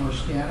 Page is more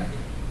static.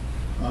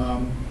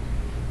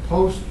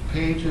 Post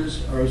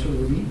pages are sort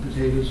of the meat and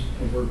potatoes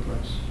of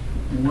WordPress.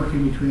 And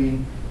working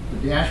between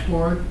the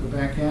dashboard, the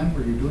back end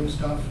where you're doing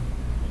stuff,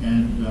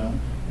 and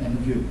the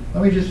view.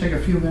 Let me just take a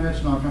few minutes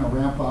and I'll kind of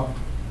wrap up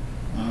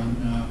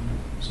on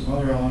some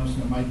other elements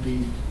that might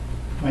be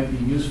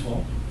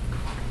useful.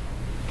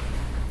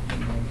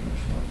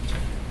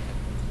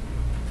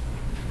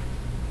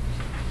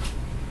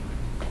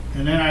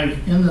 And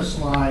then in the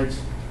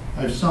slides,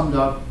 I've summed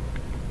up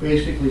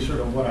basically sort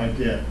of what I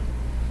did.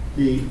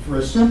 For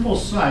a simple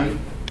site,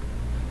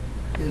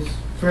 it's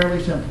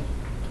fairly simple.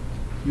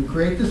 You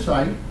create the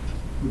site,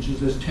 which is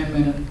this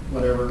 10-minute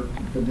whatever,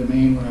 the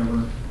domain,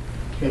 whatever,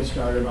 get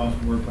started off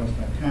of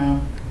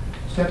WordPress.com.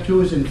 Step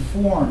 2 is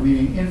inform,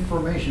 meaning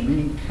information,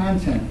 meaning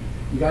content.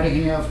 You got to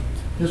have,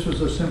 this was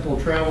a simple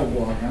travel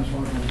blog.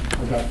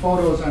 I've got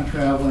photos on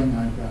traveling,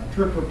 I've got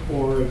trip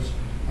reports,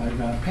 I've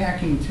got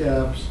packing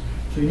tips.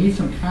 So you need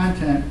some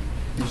content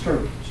and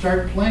start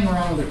playing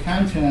around with the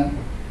content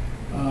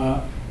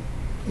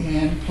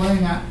and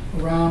playing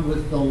around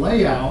with the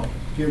layout,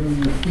 given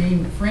the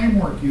theme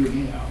framework you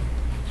have.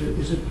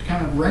 Is it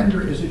kind of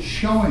is it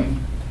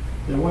showing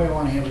the way I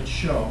want to have it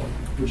show,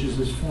 which is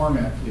this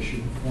format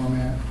issue,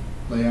 format,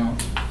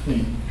 layout,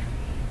 theme.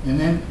 And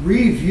then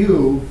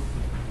review,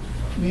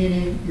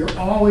 meaning you're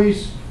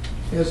always,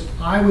 as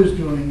I was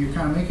doing, you're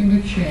kind of making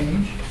a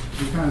change,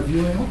 you're kind of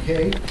viewing,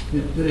 okay,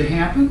 did it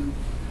happen?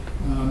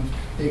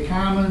 A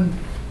common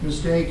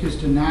mistake is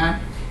to not,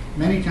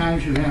 many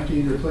times you have to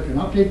either click an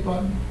update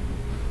button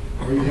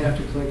or you have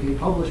to click a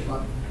publish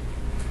button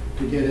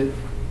to get it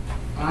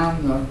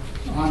on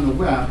the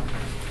web.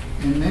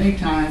 And many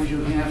times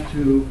you have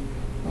to,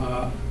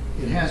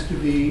 it has to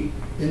be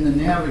in the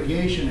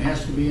navigation, it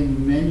has to be in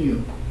the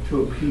menu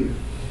to appear.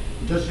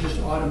 It doesn't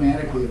just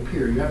automatically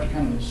appear. You have to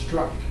kind of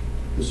instruct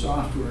the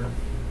software,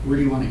 where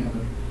do you want to have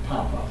it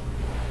pop up.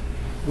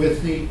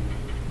 With the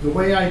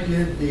way I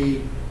did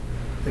the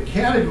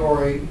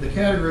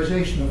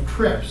categorization of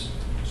trips,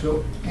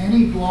 so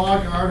any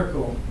blog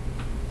article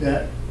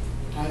that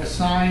I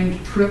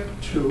assigned trip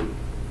to,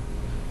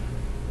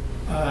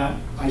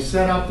 I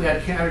set up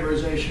that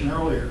categorization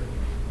earlier.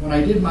 When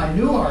I did my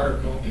new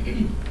article,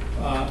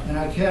 and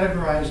I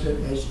categorized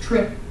it as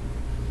trip,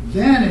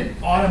 then it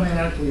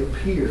automatically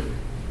appeared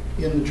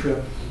in the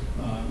trip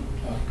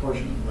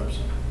portion of the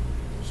website.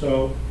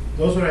 So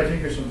those are, I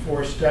think, are some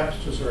 4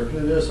 steps to sort of do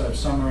this. I've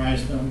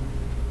summarized them.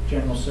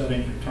 General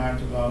settings we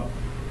talked about.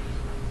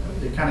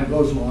 It kind of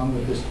goes along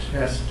with this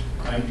test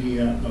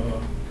idea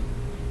of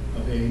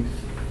a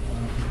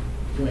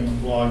doing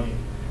blogging.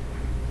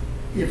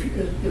 If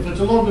it's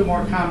a little bit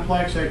more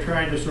complex, I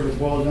try to sort of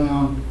boil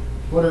down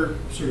what are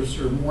sort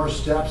of more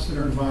steps that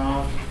are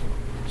involved.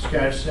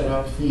 Sketch,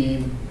 setup,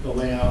 theme, the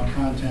layout,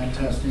 content,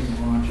 testing,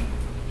 launch.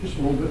 Just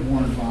a little bit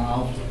more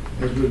involved,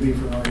 as would be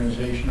for an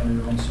organization or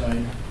your own site.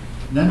 And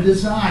then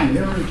design. We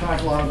don't really talk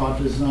a lot about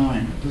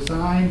design.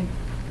 Design,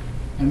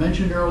 I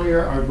mentioned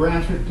earlier, are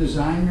graphic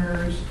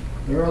designers.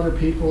 There are other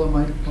people that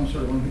might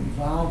sort of want to be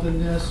involved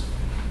in this.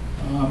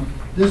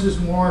 This is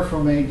more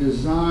from a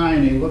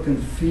design, a look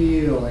and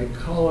feel, a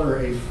color,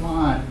 a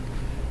font.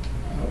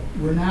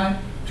 We're not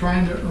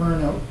trying to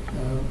earn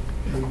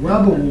a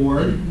web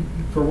award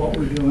for what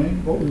we're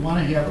doing, but we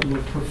want to have it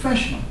look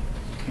professional.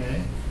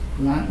 Okay?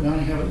 We want to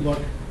have it look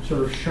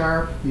sort of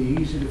sharp, be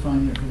easy to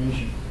find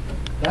information.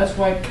 That's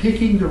why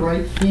picking the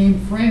right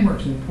theme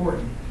framework is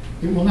important.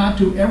 It will not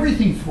do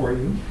everything for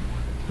you,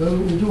 but it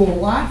will do a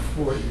lot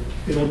for you.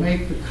 It'll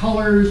make the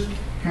colors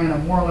kind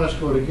of more or less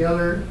go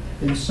together.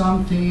 In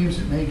some themes,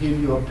 it may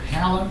give you a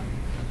palette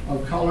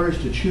of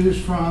colors to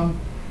choose from.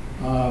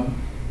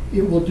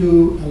 It will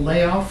do a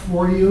layout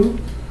for you.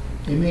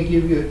 It may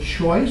give you a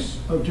choice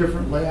of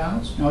different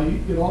layouts. Now,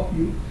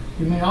 you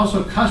may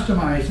also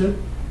customize it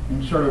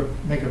and sort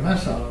of make a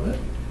mess out of it.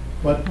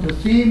 But the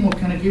theme will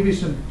kind of give you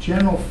some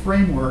general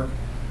framework.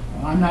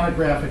 I'm not a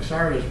graphics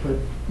artist, but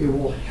it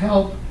will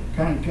help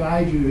kind of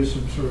guide you to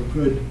some sort of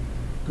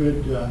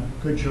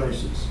good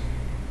choices.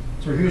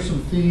 So here's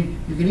some theme.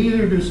 You can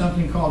either do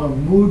something called a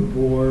mood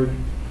board,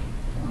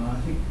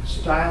 I think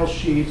style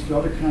sheets,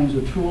 other kinds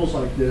of tools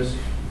like this.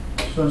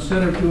 So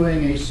instead of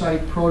doing a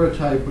site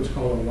prototype, what's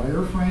called a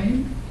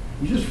wireframe,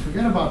 you just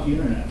forget about the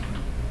internet.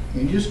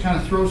 And you just kind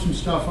of throw some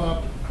stuff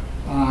up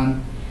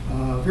on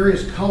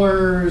various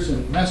colors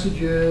and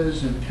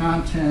messages and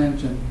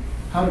content and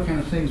how do kind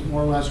of things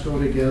more or less go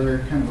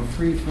together, kind of a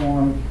free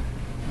form,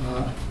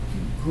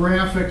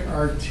 graphic,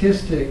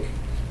 artistic.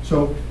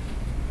 So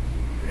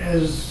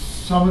as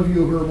some of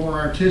you who are more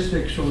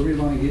artistic sort of really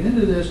want to get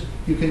into this,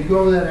 you can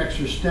go that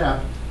extra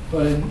step.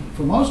 But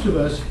for most of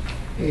us,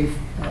 a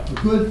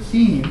good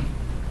theme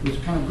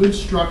with kind of good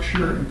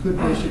structure and good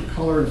basic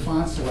color and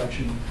font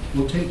selection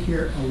will take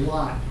care a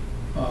lot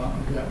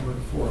of that work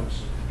for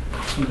us.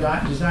 Some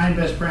design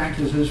best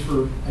practices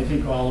for, I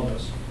think, all of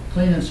us.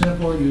 Clean and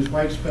simple, use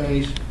white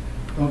space,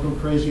 don't go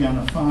crazy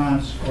on the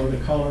fonts or the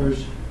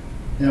colors.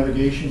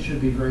 Navigation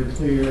should be very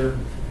clear.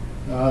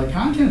 The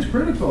content's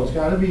critical. It's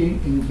got to be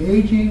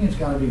engaging, it's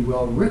got to be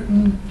well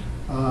written,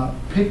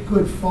 pick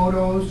good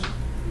photos.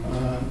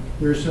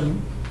 There's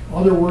some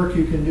other work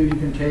you can do. You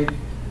can take,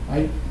 I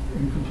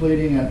am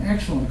completing an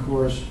excellent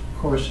course,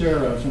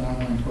 Coursera, it's an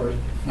online course,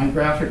 on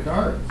graphic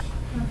arts.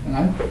 And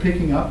I'm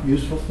picking up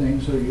useful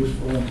things that are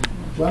useful in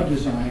web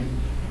design.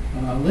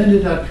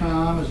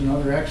 Lynda.com is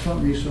another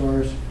excellent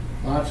resource.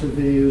 Lots of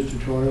videos,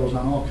 tutorials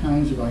on all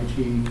kinds of IT,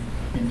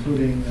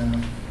 including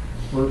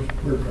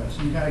WordPress.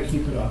 And you got to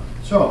keep it up.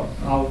 So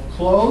I'll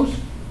close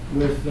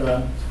with,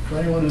 for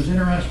anyone who's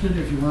interested,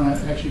 if you want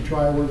to actually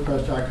try a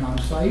WordPress.com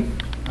site,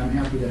 I'm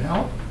happy to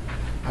help.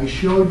 I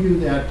showed you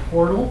that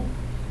portal,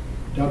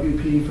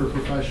 WP for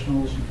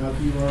Professionals. You got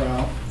the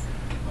URL.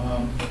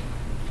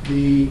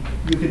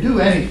 You could do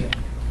anything,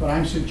 but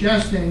I'm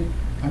suggesting,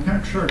 I'm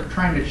kind of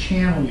trying to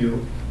channel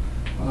you.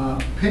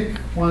 Pick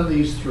one of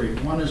these three.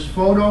 One is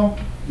photo,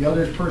 the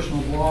other is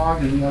personal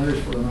blog, and the other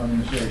is for an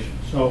organization.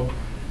 So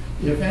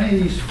if any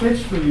of these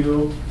fits for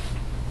you,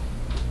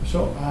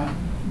 so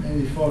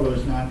maybe photo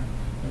is not,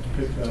 let's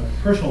pick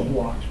personal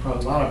blogs.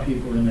 Probably a lot of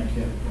people are in that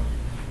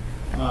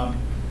category.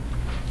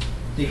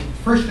 The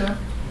first step,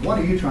 what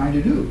are you trying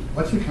to do?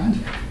 What's the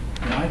content?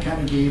 And I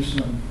kind of gave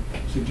some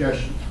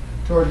suggestions.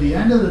 Toward the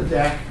end of the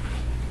deck,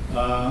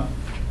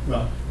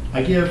 well,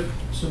 I give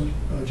some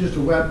just a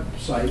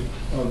website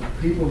of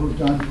people who've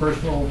done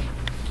personal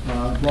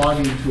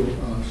blogging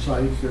to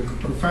sites. They're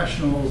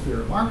professionals,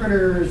 they're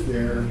marketers,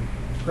 they're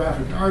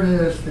graphic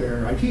artists,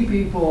 they're IT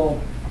people,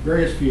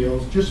 various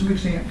fields. Just some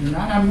examples. You're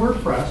not on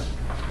WordPress,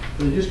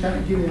 but they just kind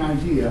of give you an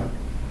idea.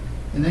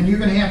 And then you're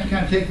going to have to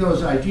kind of take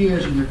those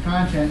ideas and your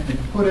content and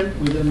put it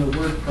within the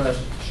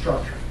WordPress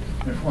structure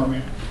and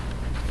format.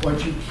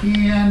 What you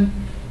can,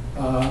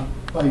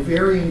 by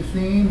varying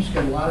themes,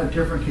 get a lot of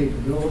different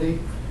capability.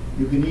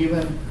 You can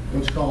even,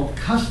 what's called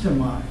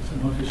customize. I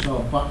don't know if you saw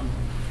a button.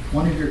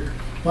 One of your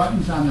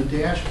buttons on the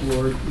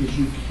dashboard is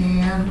you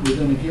can,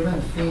 within a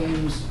given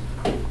theme's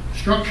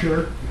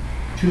structure,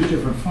 choose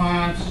different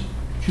fonts,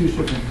 choose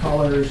different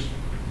colors.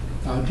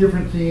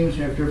 Different themes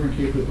have different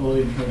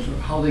capability in terms of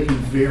how they can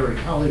vary,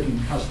 how they can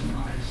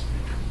customize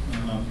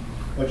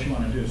what you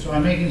want to do. So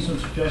I'm making some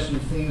suggestions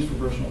of themes for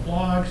personal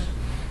blogs.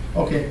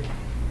 Okay,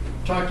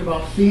 talked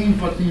about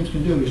themes, what themes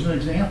can do. Here's an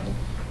example.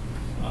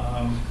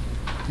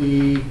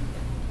 The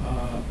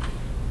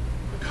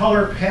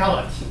color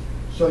palettes.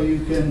 So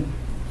you can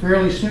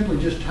fairly simply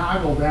just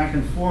toggle back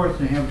and forth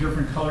and have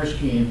different color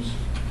schemes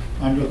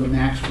under the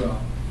Maxwell.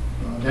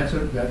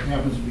 That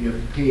happens to be a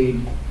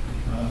paid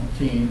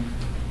theme.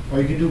 Or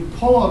you can do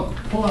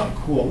pull-out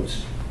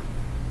quotes.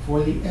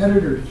 for the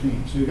editor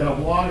theme. So you've got a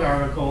blog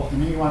article,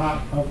 and then you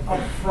want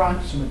up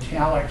front some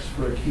italics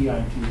for a key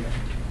idea.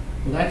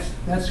 Well,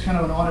 that's kind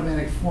of an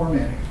automatic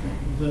formatting thing.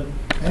 The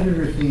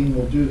editor theme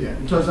will do that.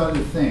 It does other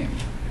things,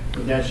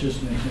 but that's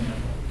just an example.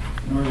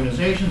 An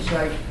organization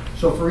site.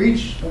 So for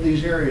each of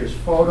these areas,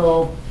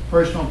 photo,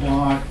 personal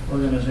blog,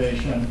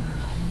 organization,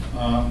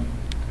 I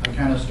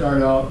kind of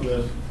start out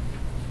with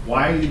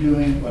why are you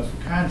doing it, what's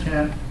the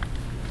content.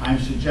 I'm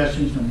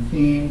suggesting some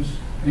themes.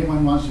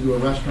 Anyone wants to do a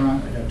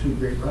restaurant? I got 2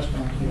 great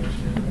restaurant themes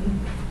here.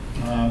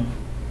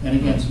 And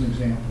again, some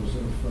examples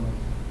of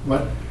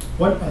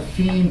what a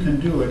theme can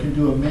do. It can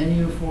do a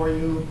menu for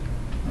you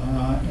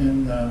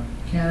in the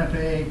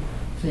canopy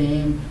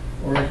theme,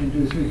 or it can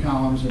do 3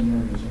 columns in the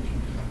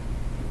organization.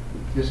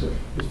 Yes, sir.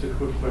 Just a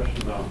quick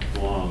question about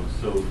blogs.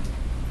 So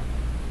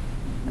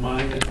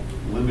my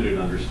limited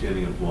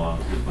understanding of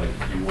blogs is like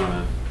you want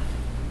to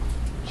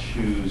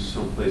choose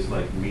someplace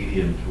like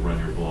Medium to run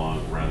your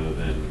blog rather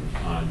than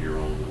on your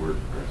own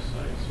WordPress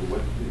site. So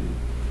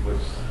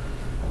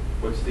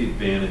what's the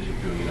advantage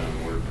of doing it on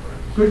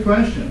WordPress? Good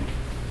question.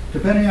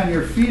 Depending on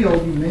your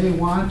field, you may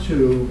want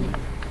to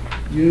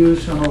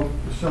use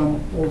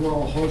some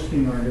overall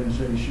hosting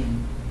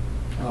organization.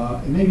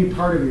 It may be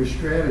part of your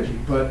strategy,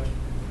 but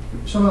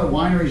some of the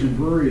wineries and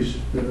breweries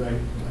that I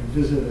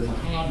visit as a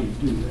hobby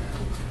do that.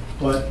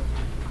 But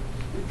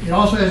it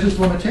also has this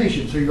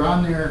limitation. So you're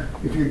on there,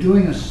 if you're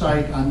doing a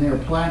site on their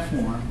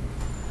platform,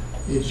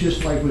 it's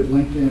just like with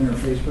LinkedIn or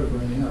Facebook or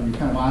anything else. You're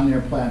kind of on their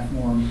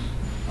platform.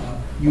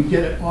 You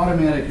get an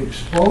automatic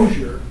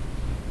exposure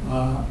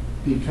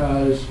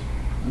because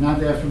I'm not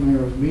that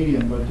familiar with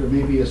Medium, but there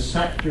may be a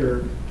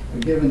sector, a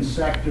given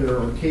sector,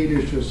 or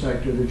caters to a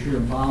sector that you're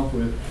involved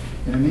with,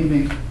 and it may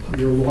make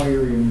your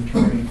lawyer, your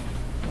attorney,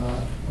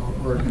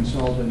 or a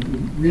consultant, you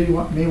really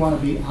may want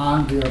to be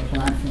on their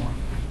platform.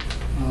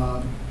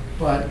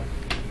 But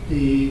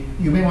you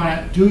may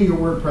want to do your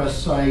WordPress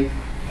site.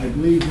 I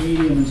believe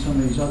Medium and some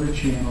of these other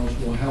channels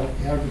will help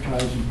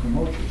advertise and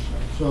promote your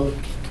site. So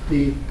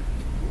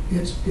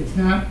it's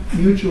not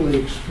mutually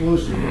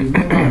exclusive. You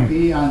may want to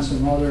be on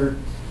some other,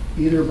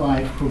 either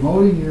by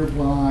promoting your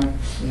blog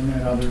in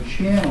that other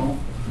channel,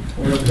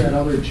 or if that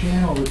other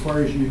channel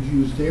requires you to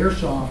use their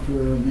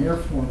software and their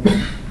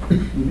format,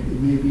 it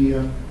may be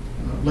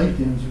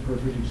LinkedIn is a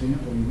perfect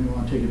example. You may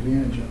want to take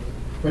advantage of it.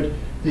 But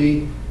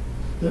the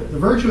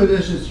virtue of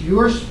this is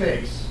your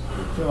space.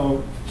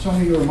 So some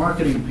of you are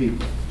marketing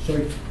people. So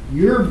it's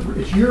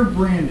your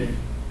branding.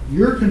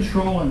 You're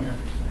controlling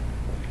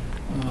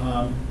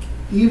everything.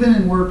 Even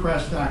in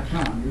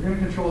WordPress.com, you're going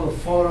to control the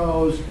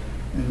photos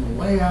and the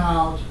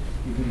layout.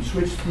 You can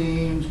switch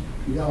themes.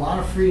 You got a lot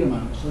of freedom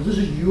on it. So this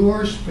is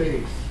your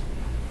space,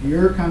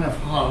 your kind of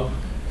hub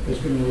that's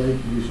going to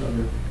relate to these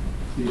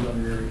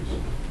other areas.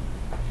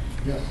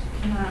 Yes.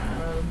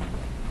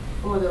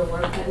 For the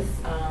WordPress,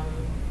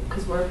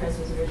 because WordPress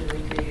was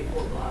originally created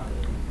for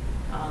blogging.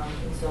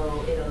 And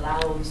so it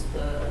allows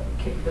the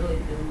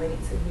capability to link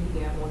to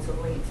Medium or to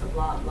link to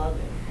blog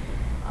loving.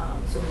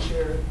 So that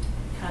you're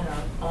kind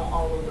of on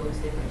all of those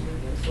different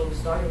mediums. So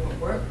starting with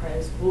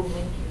WordPress will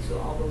link you to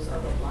all those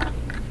other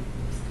blogging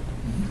mediums.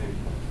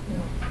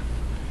 Yeah.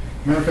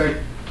 Matter of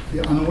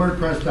fact, on the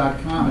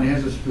WordPress.com, it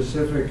has a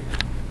specific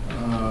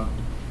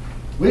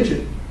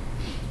widget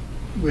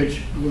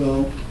which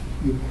will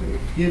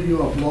give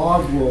you a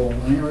blog role,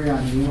 an area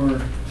on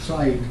your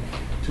site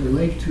to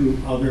link to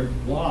other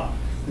blogs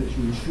that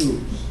you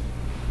choose.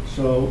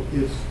 So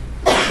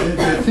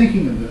they're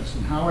thinking of this,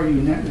 and how are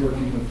you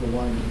networking with the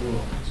wider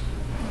world?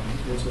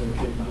 It's a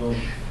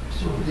capability.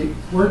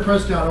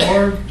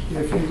 WordPress.org,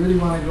 if you really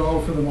want to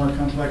go for the more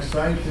complex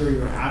site, there are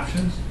your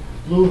options.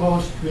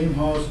 Bluehost,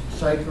 DreamHost,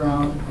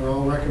 SiteGround are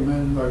all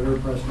recommended by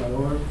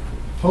WordPress.org.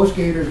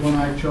 HostGator is one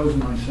I've chosen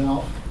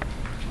myself.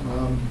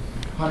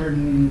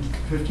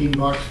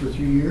 $115 for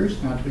 3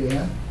 years, not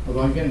bad.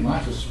 Although I'm getting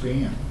lots of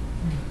spam.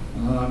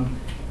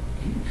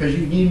 Because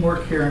you need more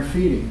care and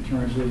feeding in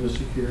terms of the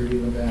security,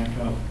 the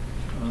backup,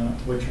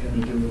 what you're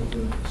going to do with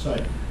the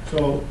site.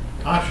 So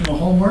optional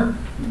homework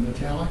in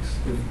italics.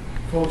 If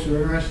folks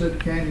are interested,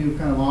 Ken, you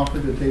kind of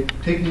offered to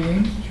take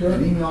names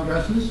and email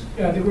addresses.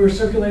 Yeah, I think we were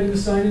circulating the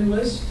sign-in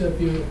list.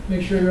 If you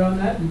make sure you're on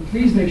that, and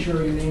please make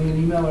sure your name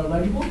and email are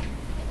legible.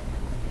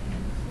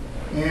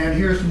 And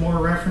here's some more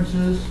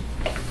references.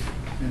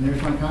 And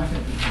there's my contact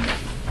information.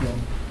 So,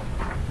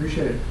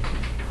 appreciate it.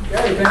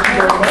 Gary, thank you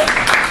very much.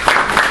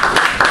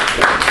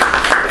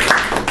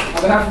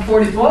 On behalf of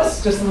 40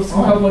 Plus, just a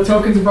couple of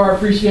tokens of our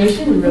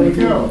appreciation. We really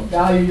do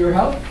value your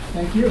help.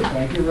 Thank you.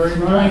 Thank you very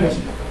much.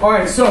 All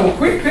right, so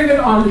quick pivot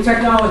on the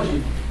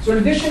technology. So in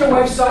addition to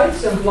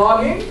websites and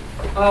blogging,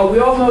 we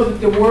all know that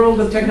the world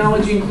of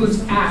technology includes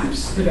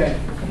apps today.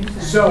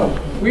 So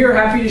we are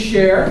happy to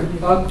share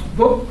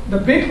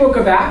the big book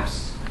of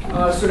apps,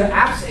 sort of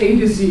apps A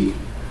to Z.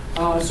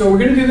 So we're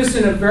going to do this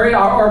in a very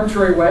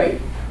arbitrary way.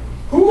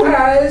 Who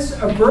has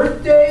a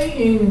birthday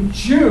in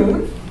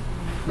June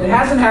that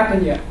hasn't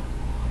happened yet?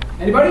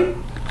 Anybody?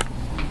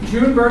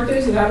 June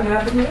birthdays that haven't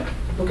happened yet?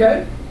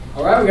 Okay.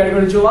 All right, we got to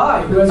go to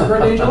July. Who has a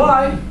birthday in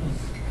July?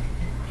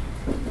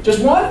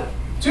 Just one?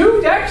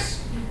 Two, Dex?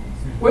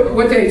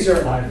 What date,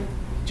 sir?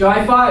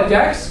 July 5,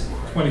 Dex?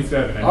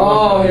 27.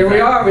 Oh, here we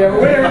are. We have a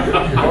winner.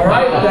 All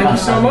right, thank you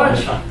so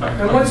much.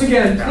 And once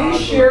again,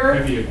 please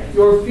share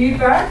your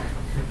feedback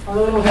on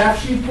the little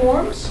half-sheet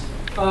forms.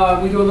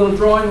 We do a little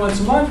drawing once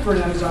a month for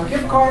an Amazon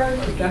gift card.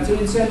 That's an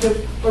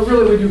incentive. But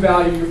really, we do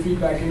value your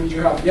feedback and need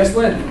your help. Yes,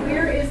 Lynn?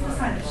 Where is the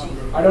sign-up sheet?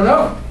 I don't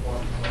know.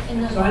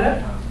 Sign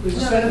up? There's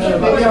a sign-up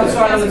sheet maybe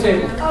outside on the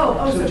table.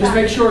 So just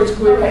make sure it's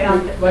clear,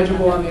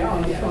 legible on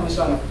the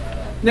sign-up.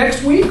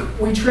 Next week,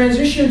 we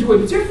transition to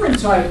a different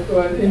type.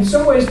 In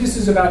some ways, this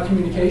is about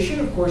communication,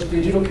 of course,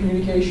 digital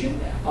communication,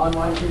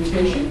 online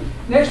communication.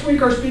 Next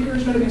week, our speaker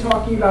is going to be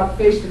talking about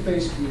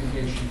face-to-face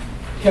communication.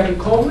 Kevin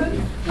Coleman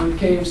with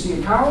KMC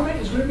Empowerment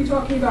is going to be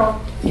talking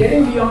about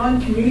getting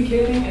beyond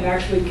communicating and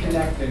actually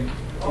connecting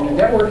in a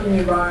networking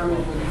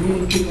environment with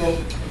meeting people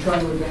and trying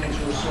to advance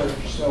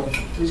research. So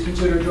please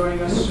consider joining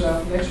us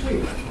next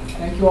week.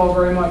 Thank you all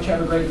very much.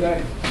 Have a great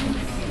day.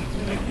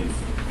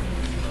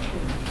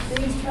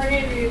 Please turn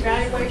in your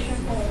evaluation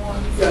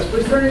forms. Yes,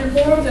 please turn in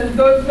your forms. And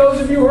those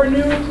of you who are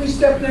new, please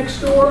step next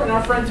door. And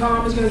our friend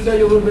Tom is going to tell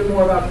you a little bit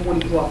more about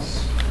 40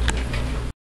 Plus.